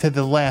tied to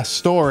the last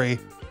story,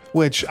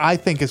 which I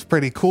think is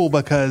pretty cool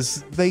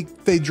because they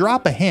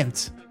drop a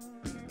hint.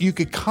 You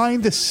could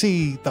kind of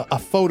see a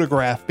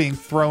photograph being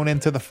thrown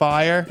into the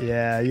fire.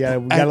 Yeah,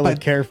 we gotta look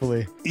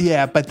carefully.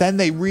 Yeah, but then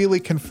they really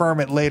confirm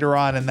it later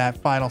on in that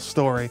final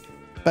story.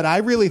 But I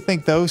really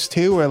think those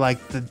two are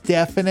like the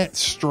definite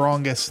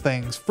strongest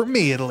things, for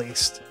me at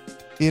least.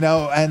 You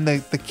know, and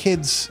the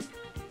kids,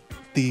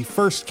 the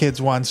first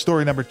kids one,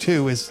 story number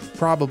 2, is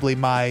probably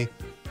my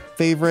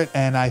favorite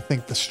and I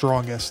think the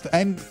strongest.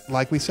 And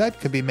like we said,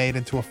 could be made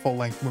into a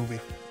full-length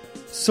movie.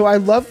 So I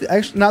love,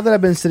 actually, now that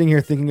I've been sitting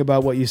here thinking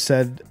about what you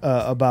said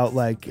about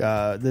like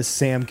this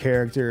Sam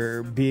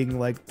character being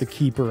like the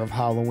keeper of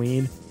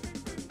Halloween,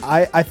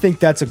 I think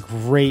that's a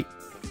great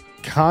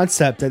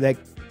concept that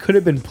could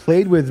have been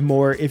played with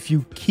more if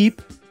you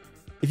keep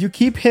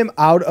him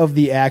out of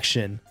the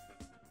action,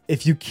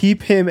 if you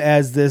keep him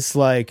as this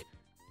like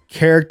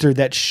character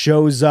that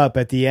shows up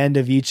at the end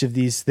of each of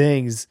these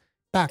things,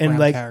 Background and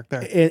like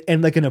character.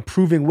 and like an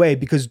approving way,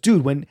 because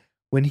dude,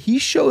 when he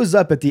shows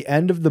up at the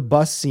end of the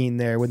bus scene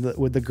there, when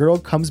the girl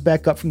comes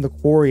back up from the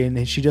quarry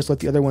and she just let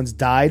the other ones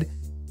died,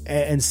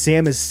 and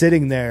Sam is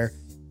sitting there,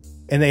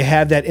 and they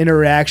have that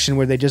interaction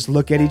where they just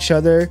look at each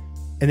other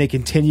and they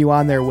continue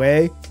on their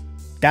way.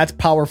 That's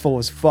powerful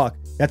as fuck.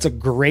 That's a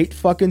great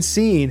fucking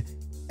scene.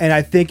 And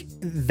I think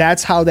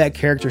that's how that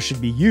character should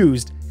be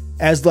used,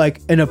 as like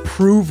an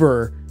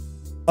approver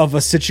of a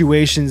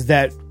situations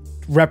that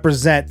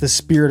represent the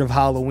spirit of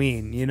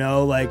Halloween, you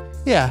know, like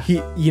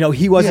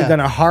he wasn't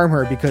gonna harm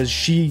her because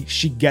she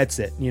gets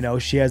it, you know,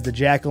 she has the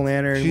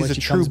jack-o'-lantern. She's when a she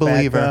true comes back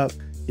believer. up.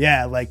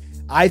 Yeah, like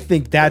I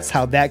think that's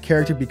how that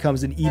character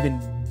becomes an even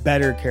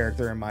better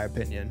character, in my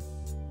opinion.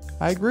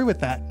 I agree with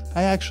that.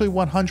 I actually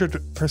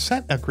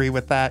 100% agree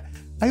with that.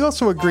 I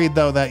also agreed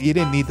though that you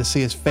didn't need to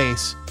see his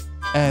face,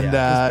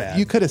 and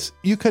you could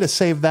have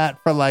saved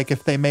that for like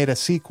if they made a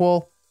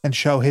sequel and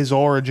show his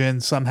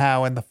origin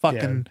somehow in the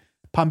fucking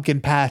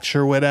pumpkin patch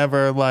or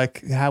whatever,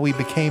 like how he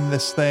became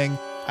this thing.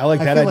 I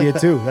like that feel idea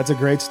like too. That's a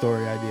great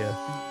story idea.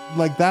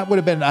 Like that would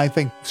have been, I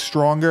think,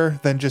 stronger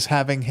than just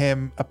having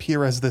him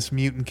appear as this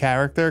mutant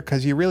character,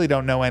 because you really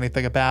don't know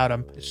anything about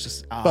him. It's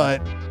just odd.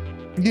 But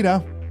you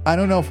know, I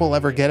don't know if we'll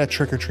ever get a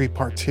Trick or Treat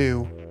Part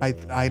 2.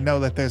 I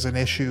know that there's an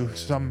issue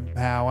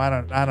somehow. I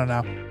don't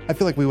know. I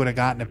feel like we would have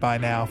gotten it by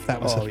now if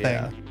that was a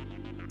thing.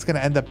 It's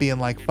gonna end up being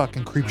like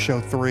fucking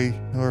Creepshow 3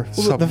 or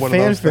something. The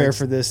fanfare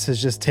for this has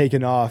just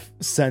taken off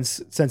since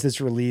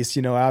its release.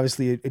 You know,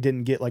 obviously it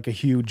didn't get like a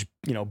huge,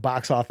 you know,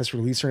 box office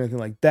release or anything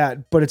like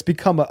that, but it's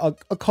become a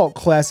cult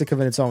classic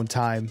of in its own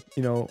time.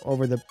 You know,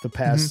 over the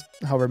past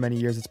however many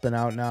years it's been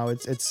out now,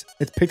 it's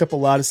picked up a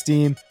lot of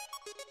steam.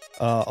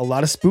 A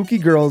lot of spooky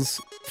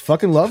girls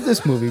fucking love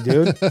this movie,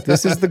 dude.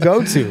 This is the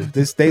go-to.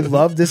 They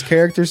love this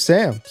character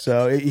Sam.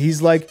 So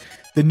he's like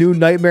the new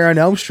Nightmare on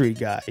Elm Street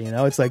guy. You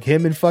know, it's like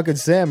him and fucking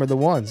Sam are the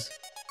ones.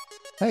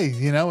 Hey,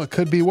 it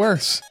could be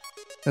worse.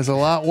 There's a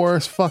lot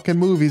worse fucking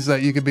movies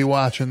that you could be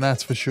watching,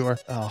 that's for sure.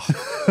 Oh.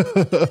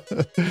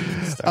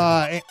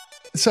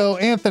 So,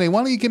 Anthony,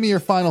 why don't you give me your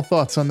final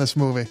thoughts on this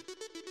movie?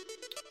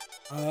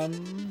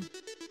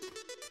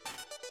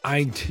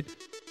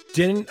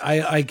 Didn't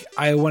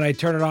when I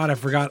turned it on, I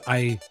forgot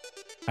it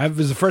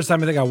was the first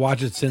time I think I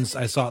watched it since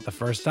I saw it the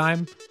first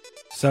time.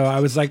 So I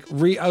was like,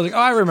 oh,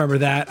 I remember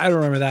that. I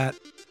remember that.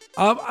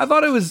 I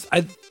thought it was,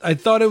 I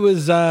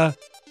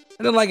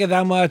didn't like it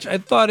that much. I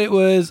thought it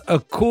was a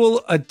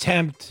cool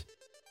attempt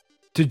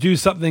to do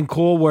something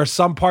cool where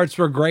some parts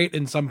were great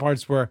and some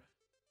parts were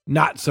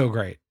not so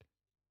great.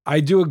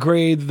 I do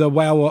agree the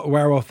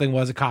werewolf thing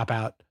was a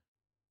cop-out,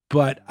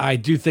 but I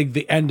do think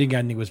the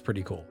ending was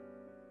pretty cool.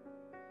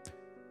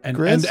 And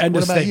Grizz, and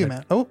what about you,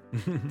 man? Oh,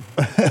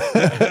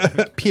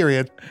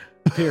 period.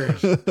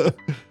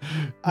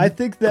 I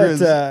think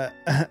that,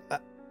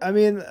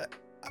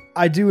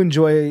 I do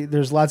enjoy,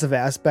 there's lots of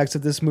aspects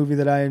of this movie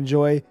that I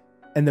enjoy.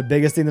 And the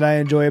biggest thing that I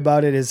enjoy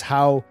about it is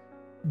how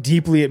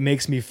deeply it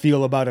makes me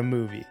feel about a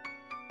movie.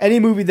 Any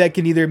movie that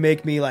can either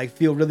make me like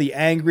feel really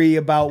angry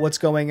about what's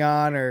going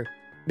on or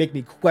make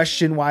me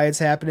question why it's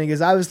happening is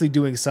obviously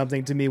doing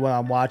something to me while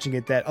I'm watching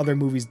it that other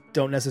movies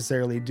don't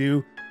necessarily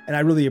do. And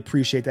I really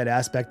appreciate that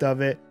aspect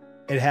of it.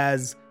 It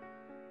has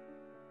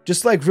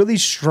just like really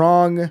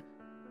strong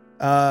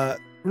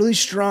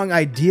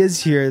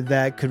ideas here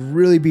that could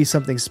really be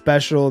something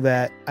special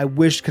that I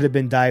wish could have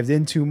been dived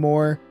into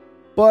more.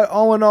 But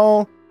all in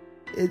all,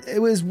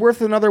 it was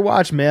worth another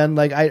watch, man.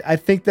 Like I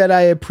think that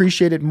I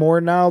appreciate it more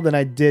now than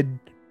I did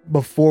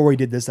before we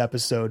did this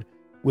episode,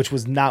 which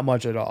was not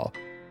much at all.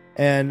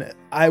 And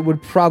I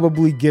would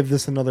probably give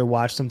this another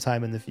watch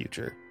sometime in the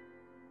future.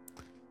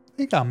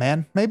 There you go,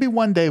 man. Maybe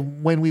one day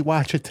when we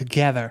watch it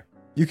together,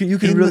 you can in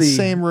really the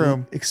same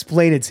room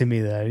explain it to me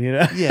then,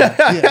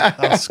 Yeah.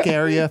 I'll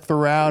scare you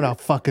throughout. I'll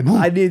fucking.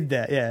 I need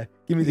that. Yeah,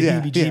 give me the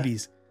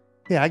heebie-jeebies.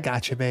 Yeah, I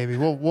got you, baby.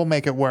 We'll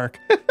make it work.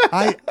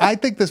 I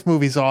think this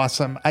movie's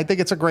awesome. I think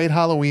it's a great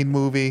Halloween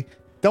movie.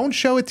 Don't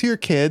show it to your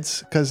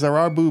kids because there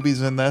are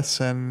boobies in this,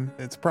 and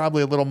it's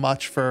probably a little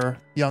much for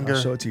younger.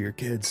 I'll show it to your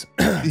kids.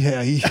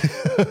 Yeah.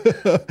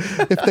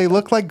 If they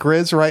look like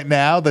Grizz right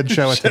now, then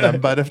show it to them.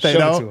 But if they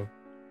don't,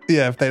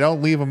 if they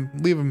don't, leave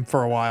them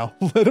for a while.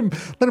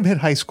 Let them hit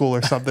high school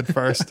or something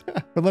first,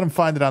 or let them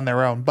find it on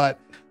their own. But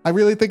I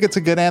really think it's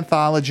a good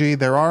anthology.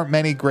 There aren't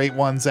many great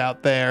ones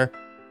out there.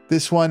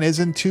 This one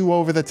isn't too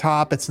over the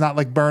top. It's not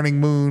like Burning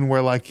Moon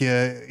where like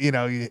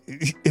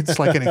it's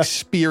like an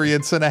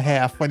experience and a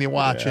half when you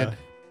watch it.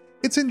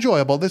 It's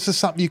enjoyable. This is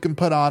something you can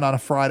put on a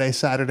Friday,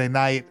 Saturday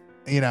night.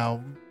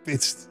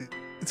 It's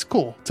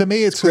cool. To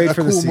me, it's great a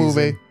for cool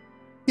movie.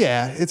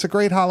 Yeah, it's a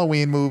great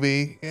Halloween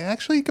movie.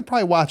 Actually, you could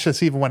probably watch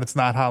this even when it's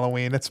not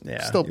Halloween. It's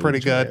still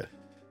pretty good.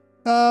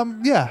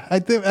 I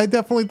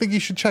definitely think you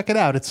should check it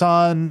out. It's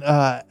on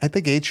I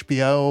think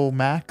HBO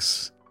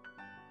Max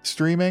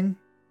streaming.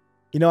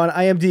 On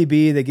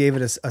IMDb, they gave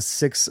it a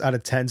 6 out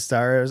of 10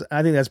 stars.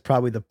 I think that's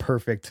probably the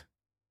perfect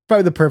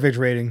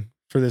rating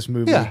for this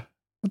movie. Yeah.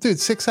 Dude,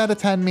 6 out of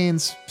 10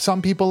 means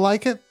some people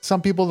like it,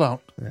 some people don't.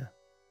 Yeah.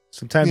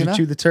 Sometimes you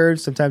chew the turd,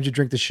 sometimes you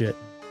drink the shit.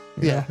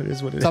 It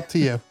is what it is. It's up to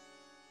you.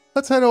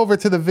 Let's head over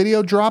to the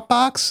video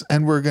Dropbox,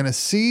 and we're going to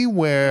see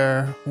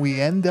where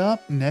we end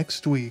up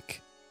next week.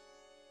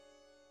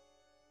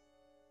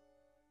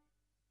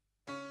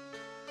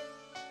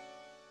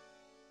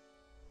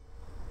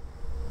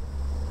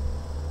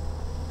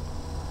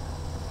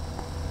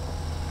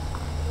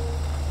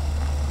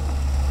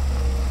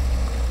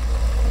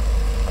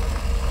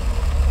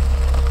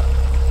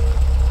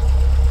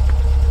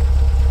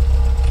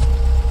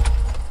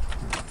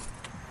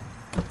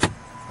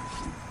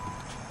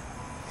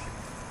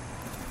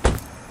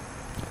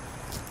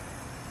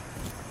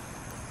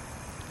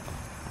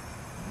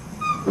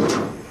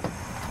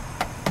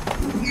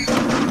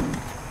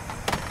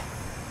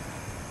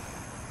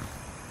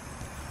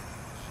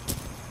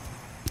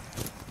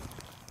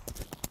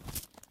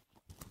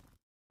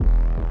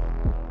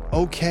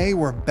 Okay,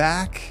 we're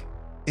back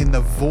in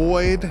the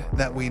void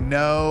that we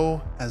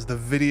know as the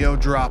video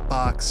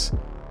Dropbox,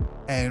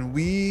 and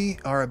we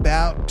are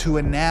about to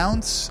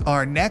announce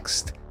our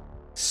next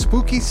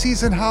spooky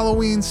season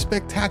Halloween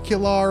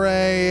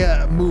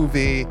spectaculare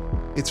movie.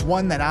 It's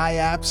one that I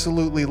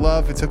absolutely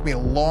love. It took me a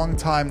long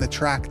time to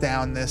track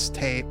down this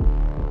tape.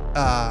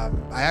 I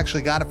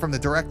actually got it from the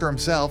director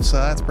himself, so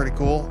that's pretty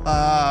cool.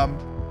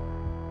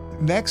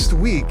 Next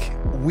week,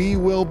 we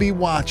will be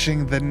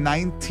watching the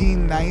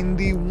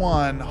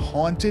 1991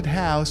 haunted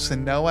house.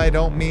 And no, I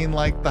don't mean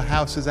like the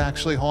house is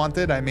actually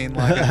haunted. I mean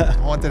like a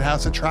haunted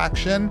house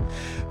attraction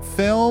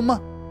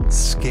film,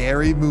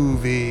 Scary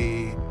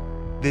Movie.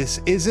 This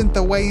isn't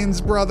the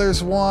Wayans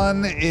Brothers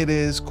one. It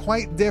is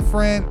quite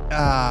different.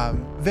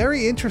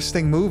 Very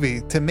interesting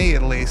movie, to me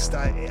at least.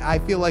 I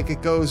feel like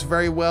it goes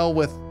very well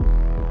with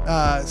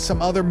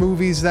some other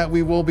movies that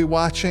we will be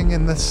watching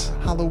in this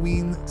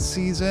Halloween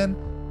season.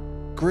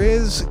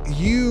 Grizz,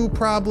 you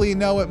probably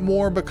know it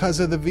more because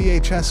of the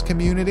VHS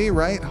community,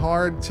 right?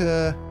 Hard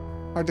to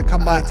Hard to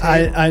come by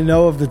tape. I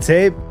know of the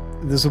tape.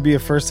 This will be a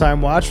first time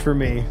watch for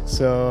me,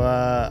 so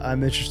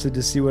I'm interested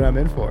to see what I'm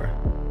in for.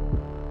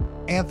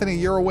 Anthony,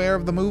 you're aware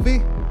of the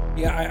movie?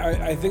 Yeah,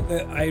 I think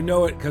that I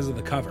know it because of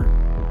the cover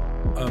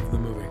of the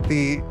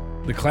movie.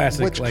 The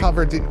classic. Which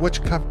cover?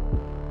 Which cover?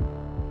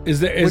 Is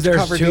there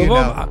cover two do you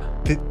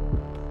of them?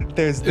 know?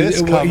 There's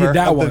this cover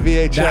that of one. the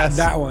VHS.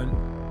 That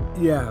one.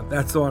 Yeah,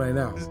 that's the one I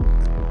know.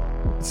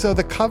 So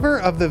the cover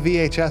of the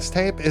VHS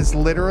tape is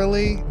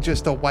literally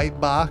just a white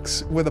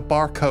box with a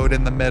barcode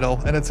in the middle,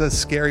 and it's a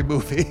scary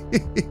movie.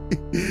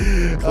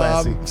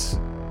 Classy.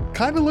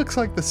 Kind of looks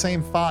like the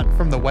same font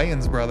from the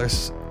Wayans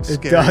Brothers.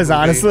 It does, movie.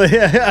 honestly.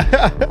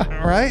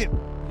 Right?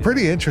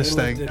 Pretty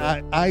interesting.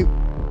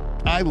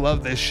 I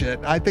love this shit.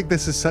 I think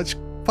this is such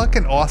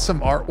fucking awesome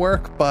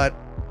artwork, but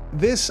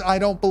this I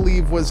don't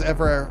believe was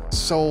ever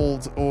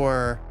sold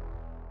or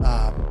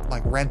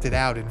like rented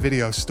out in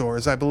video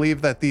stores. I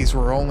believe that these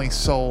were only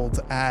sold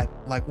at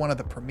like one of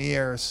the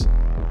premieres,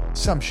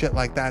 some shit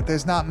like that.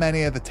 There's not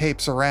many of the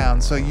tapes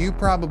around, so you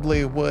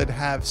probably would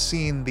have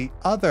seen the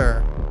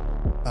other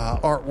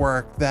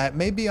artwork that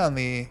may be on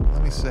the,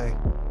 let me see.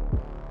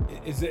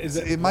 Is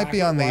it might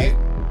be on white?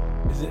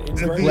 the, Is it in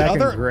the gray? Black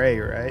other and gray,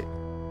 right?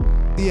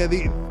 Yeah,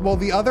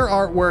 the other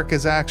artwork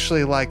is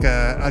actually like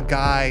a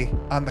guy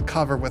on the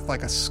cover with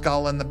like a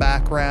skull in the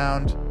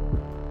background.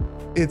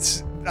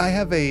 I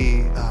have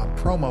a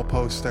promo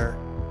poster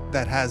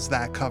that has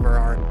that cover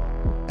art,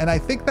 and I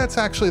think that's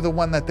actually the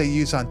one that they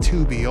use on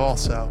Tubi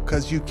also,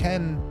 because you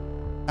can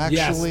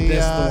actually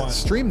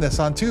stream this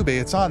on Tubi.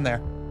 It's on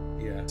there.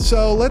 Yeah.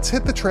 So let's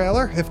hit the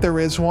trailer if there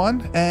is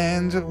one,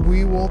 and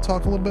we will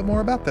talk a little bit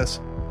more about this.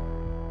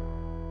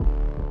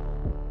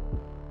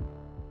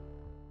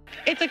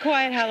 It's a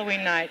quiet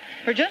Halloween night.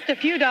 For just a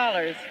few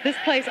dollars, this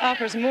place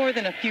offers more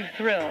than a few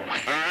thrills.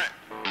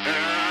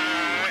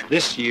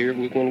 This year,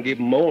 we're going to give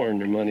more than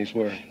their money's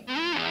worth.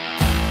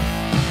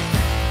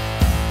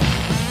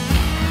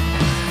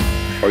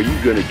 Are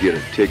you going to get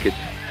a ticket,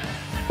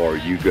 or are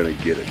you going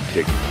to get a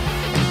ticket?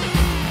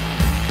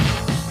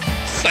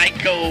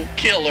 Psycho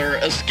killer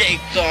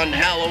escapes on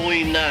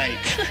Halloween night.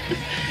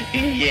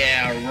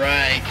 Yeah,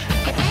 right.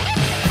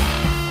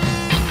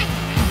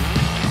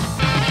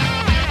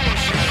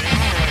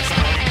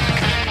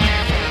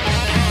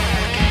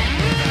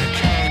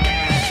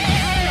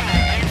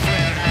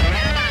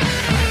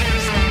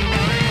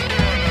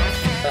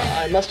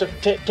 I must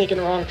have taken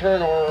a wrong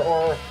turn,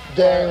 or...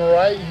 Dang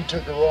right, you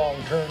took a wrong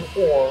turn,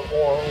 or...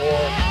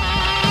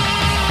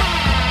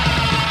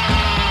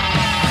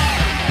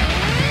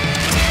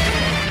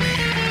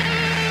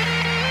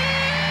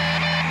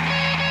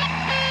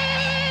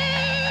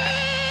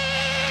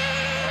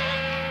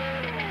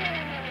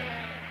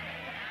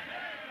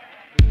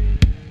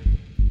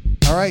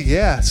 All right,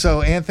 yeah.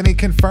 So Anthony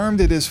confirmed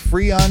it is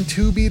free on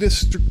Tubi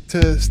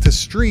to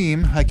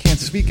stream. I can't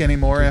speak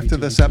anymore after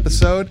this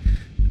episode.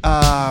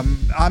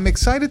 I'm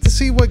excited to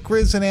see what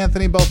Grizz and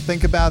Anthony both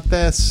think about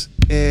this.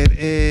 It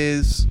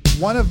is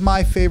one of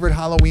my favorite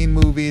Halloween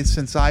movies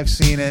since I've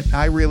seen it.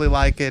 I really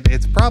like it.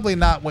 It's probably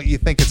not what you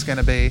think it's going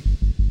to be,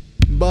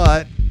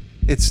 but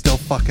it's still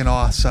fucking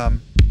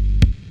awesome.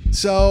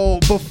 So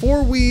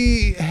before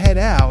we head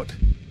out,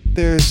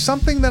 there's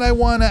something that I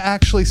want to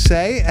actually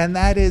say, and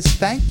that is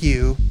thank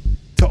you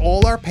to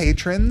all our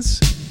patrons,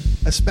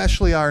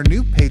 especially our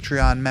new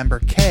Patreon member,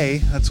 Kay.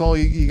 That's all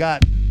you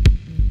got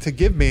to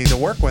give me to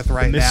work with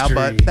right now,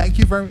 but thank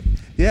you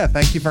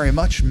very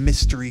much,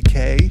 Mystery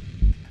K.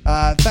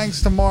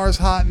 Thanks to Mars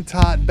Hot and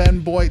Tot, Ben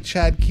Boyd,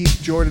 Chad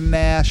Keith, Jordan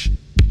Nash,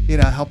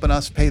 helping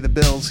us pay the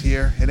bills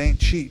here. It ain't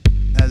cheap,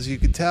 as you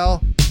could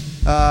tell.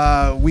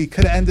 We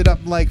could have ended up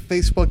like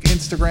Facebook,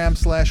 Instagram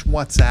 /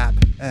 WhatsApp,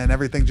 and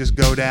everything just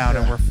go down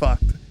and we're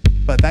fucked.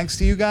 But thanks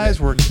to you guys,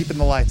 we're keeping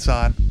the lights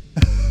on.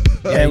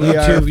 Yeah, we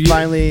are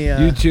finally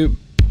YouTube.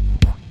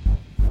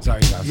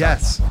 Sorry.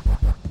 Yes.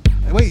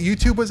 Wait,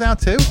 YouTube was out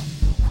too?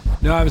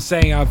 No, I was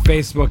saying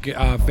Facebook.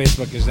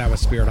 Facebook is now a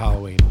Spirit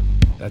Halloween.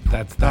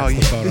 That's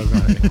the photo.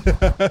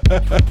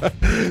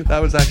 That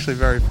was actually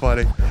very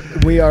funny.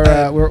 We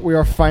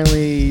are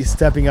finally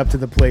stepping up to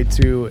the plate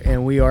too,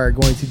 and we are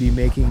going to be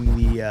making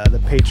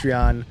the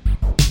Patreon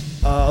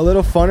a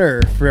little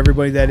funner for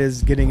everybody that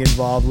is getting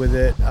involved with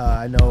it.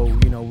 I know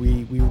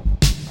we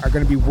are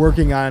going to be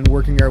working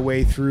our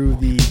way through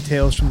the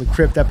Tales from the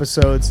Crypt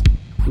episodes.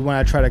 We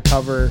want to try to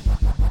cover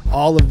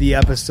all of the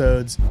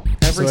episodes.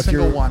 Every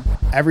single one.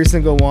 We're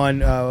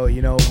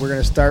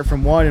going to start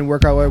from one and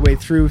work our way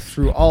through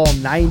all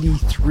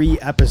 93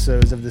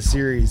 episodes of the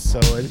series. So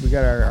we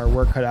got our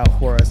work cut out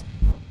for us.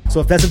 So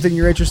if that's something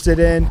you're interested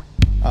in,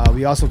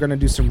 we also going to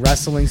do some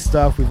wrestling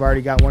stuff. We've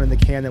already got one in the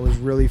can that was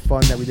really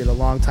fun that we did a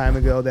long time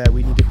ago that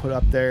we need to put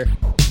up there.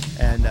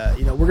 And,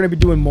 we're going to be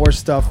doing more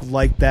stuff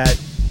like that.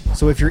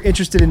 So if you're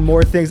interested in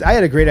more things, I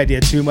had a great idea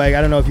too, Mike.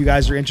 I don't know if you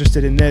guys are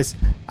interested in this.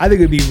 I think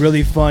it'd be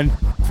really fun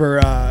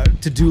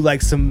to do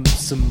like some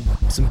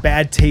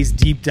bad taste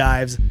deep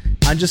dives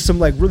on just some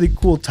like really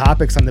cool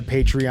topics on the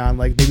Patreon,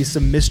 like maybe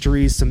some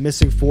mysteries, some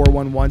missing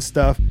 411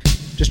 stuff,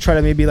 just try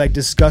to maybe like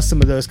discuss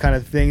some of those kind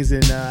of things.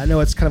 And I know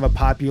it's kind of a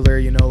popular,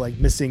 you know, like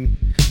missing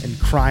and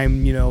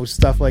crime, you know,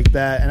 stuff like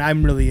that. And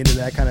I'm really into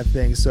that kind of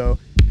thing. So,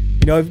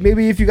 you know,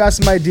 if you got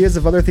some ideas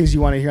of other things you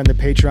want to hear on the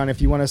Patreon,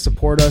 if you want to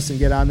support us and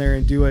get on there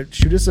and do it,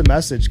 shoot us a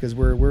message, because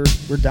we're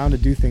down to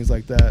do things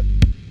like that.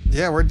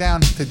 Yeah, we're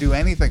down to do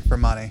anything for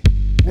money.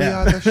 We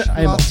are the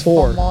I am a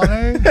whore.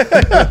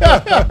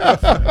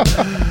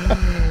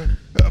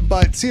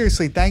 But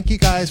seriously, thank you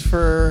guys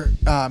for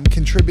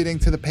contributing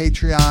to the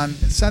Patreon.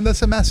 Send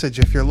us a message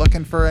if you're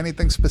looking for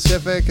anything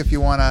specific. If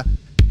you want to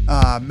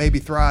maybe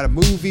throw out a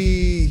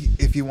movie,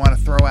 if you want to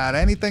throw out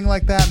anything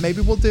like that, maybe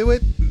we'll do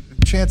it.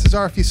 Chances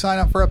are, if you sign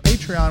up for a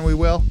Patreon, we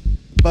will.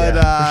 But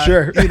for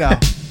sure. You know,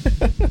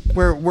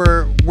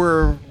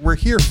 we're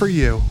here for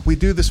you. We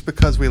do this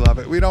because we love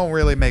it. We don't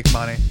really make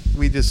money.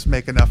 We just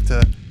make enough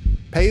to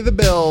pay the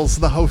bills,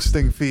 the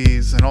hosting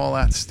fees, and all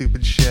that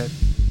stupid shit.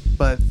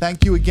 But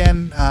thank you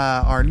again,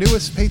 our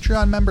newest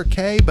Patreon member,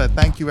 Kay, but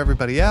thank you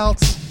everybody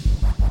else.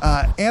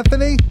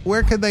 Anthony,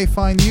 where could they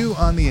find you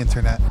on the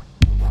internet?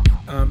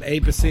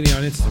 A Pacini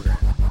on Instagram.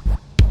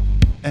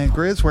 And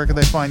Grizz, where could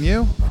they find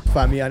you?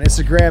 Find me on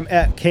Instagram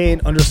at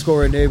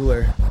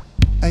Kane_enabler.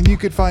 And you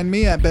could find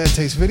me at Bad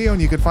Taste Video,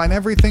 and you could find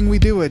everything we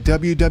do at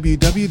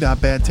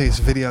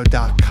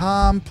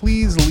www.badtastevideo.com.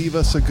 Please leave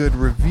us a good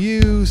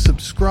review,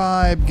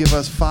 subscribe, give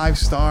us 5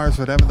 stars,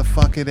 whatever the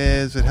fuck it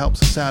is. It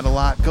helps us out a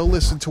lot. Go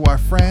listen to our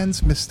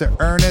friends, Mr.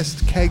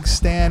 Ernest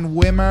Kegstan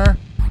Wimmer,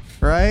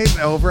 right?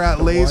 Over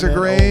at Laser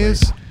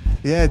Graves.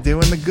 Yeah,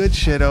 doing the good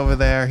shit over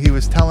there. He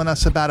was telling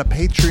us about a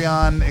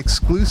Patreon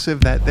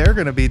exclusive that they're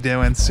going to be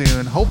doing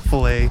soon,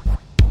 hopefully.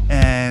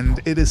 And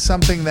it is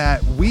something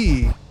that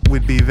we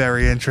would be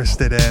very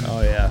interested in.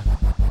 Oh, yeah.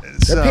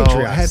 Their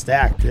Patreon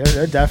stacked.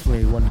 They're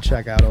definitely one to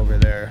check out over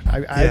there.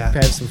 I've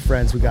had some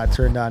friends who got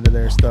turned on to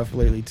their stuff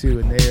lately, too,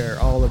 and they are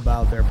all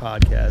about their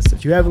podcast.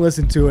 If you haven't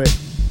listened to it,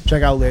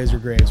 check out Laser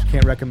Graves. We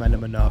can't recommend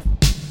them enough.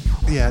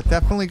 Yeah,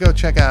 definitely go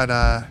check out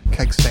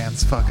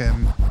Kegstan's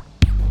fucking...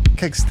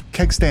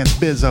 Kegstan's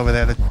biz over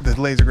there,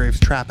 the Laser Graves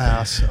Trap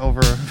House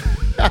over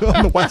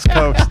on the West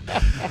Coast.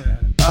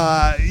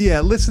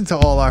 Yeah, listen to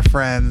all our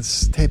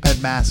friends, Tapehead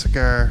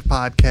Massacre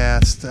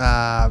podcast.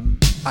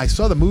 I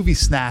saw the Movie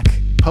Snack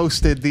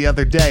posted the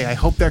other day. I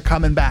hope they're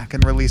coming back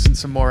and releasing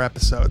some more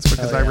episodes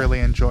because I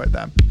really enjoyed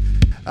them.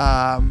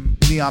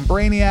 Neon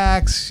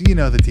Brainiacs, you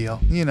know the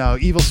deal. You know,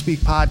 Evil Speak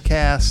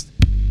podcast.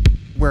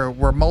 We're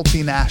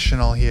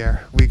multinational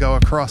here. We go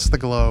across the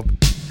globe.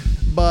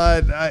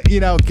 But, you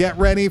know, get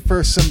ready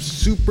for some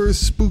super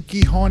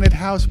spooky haunted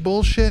house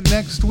bullshit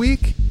next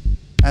week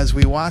as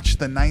we watch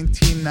the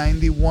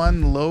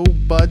 1991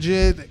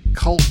 low-budget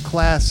cult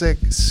classic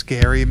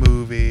Scary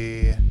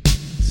Movie.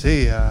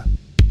 See ya.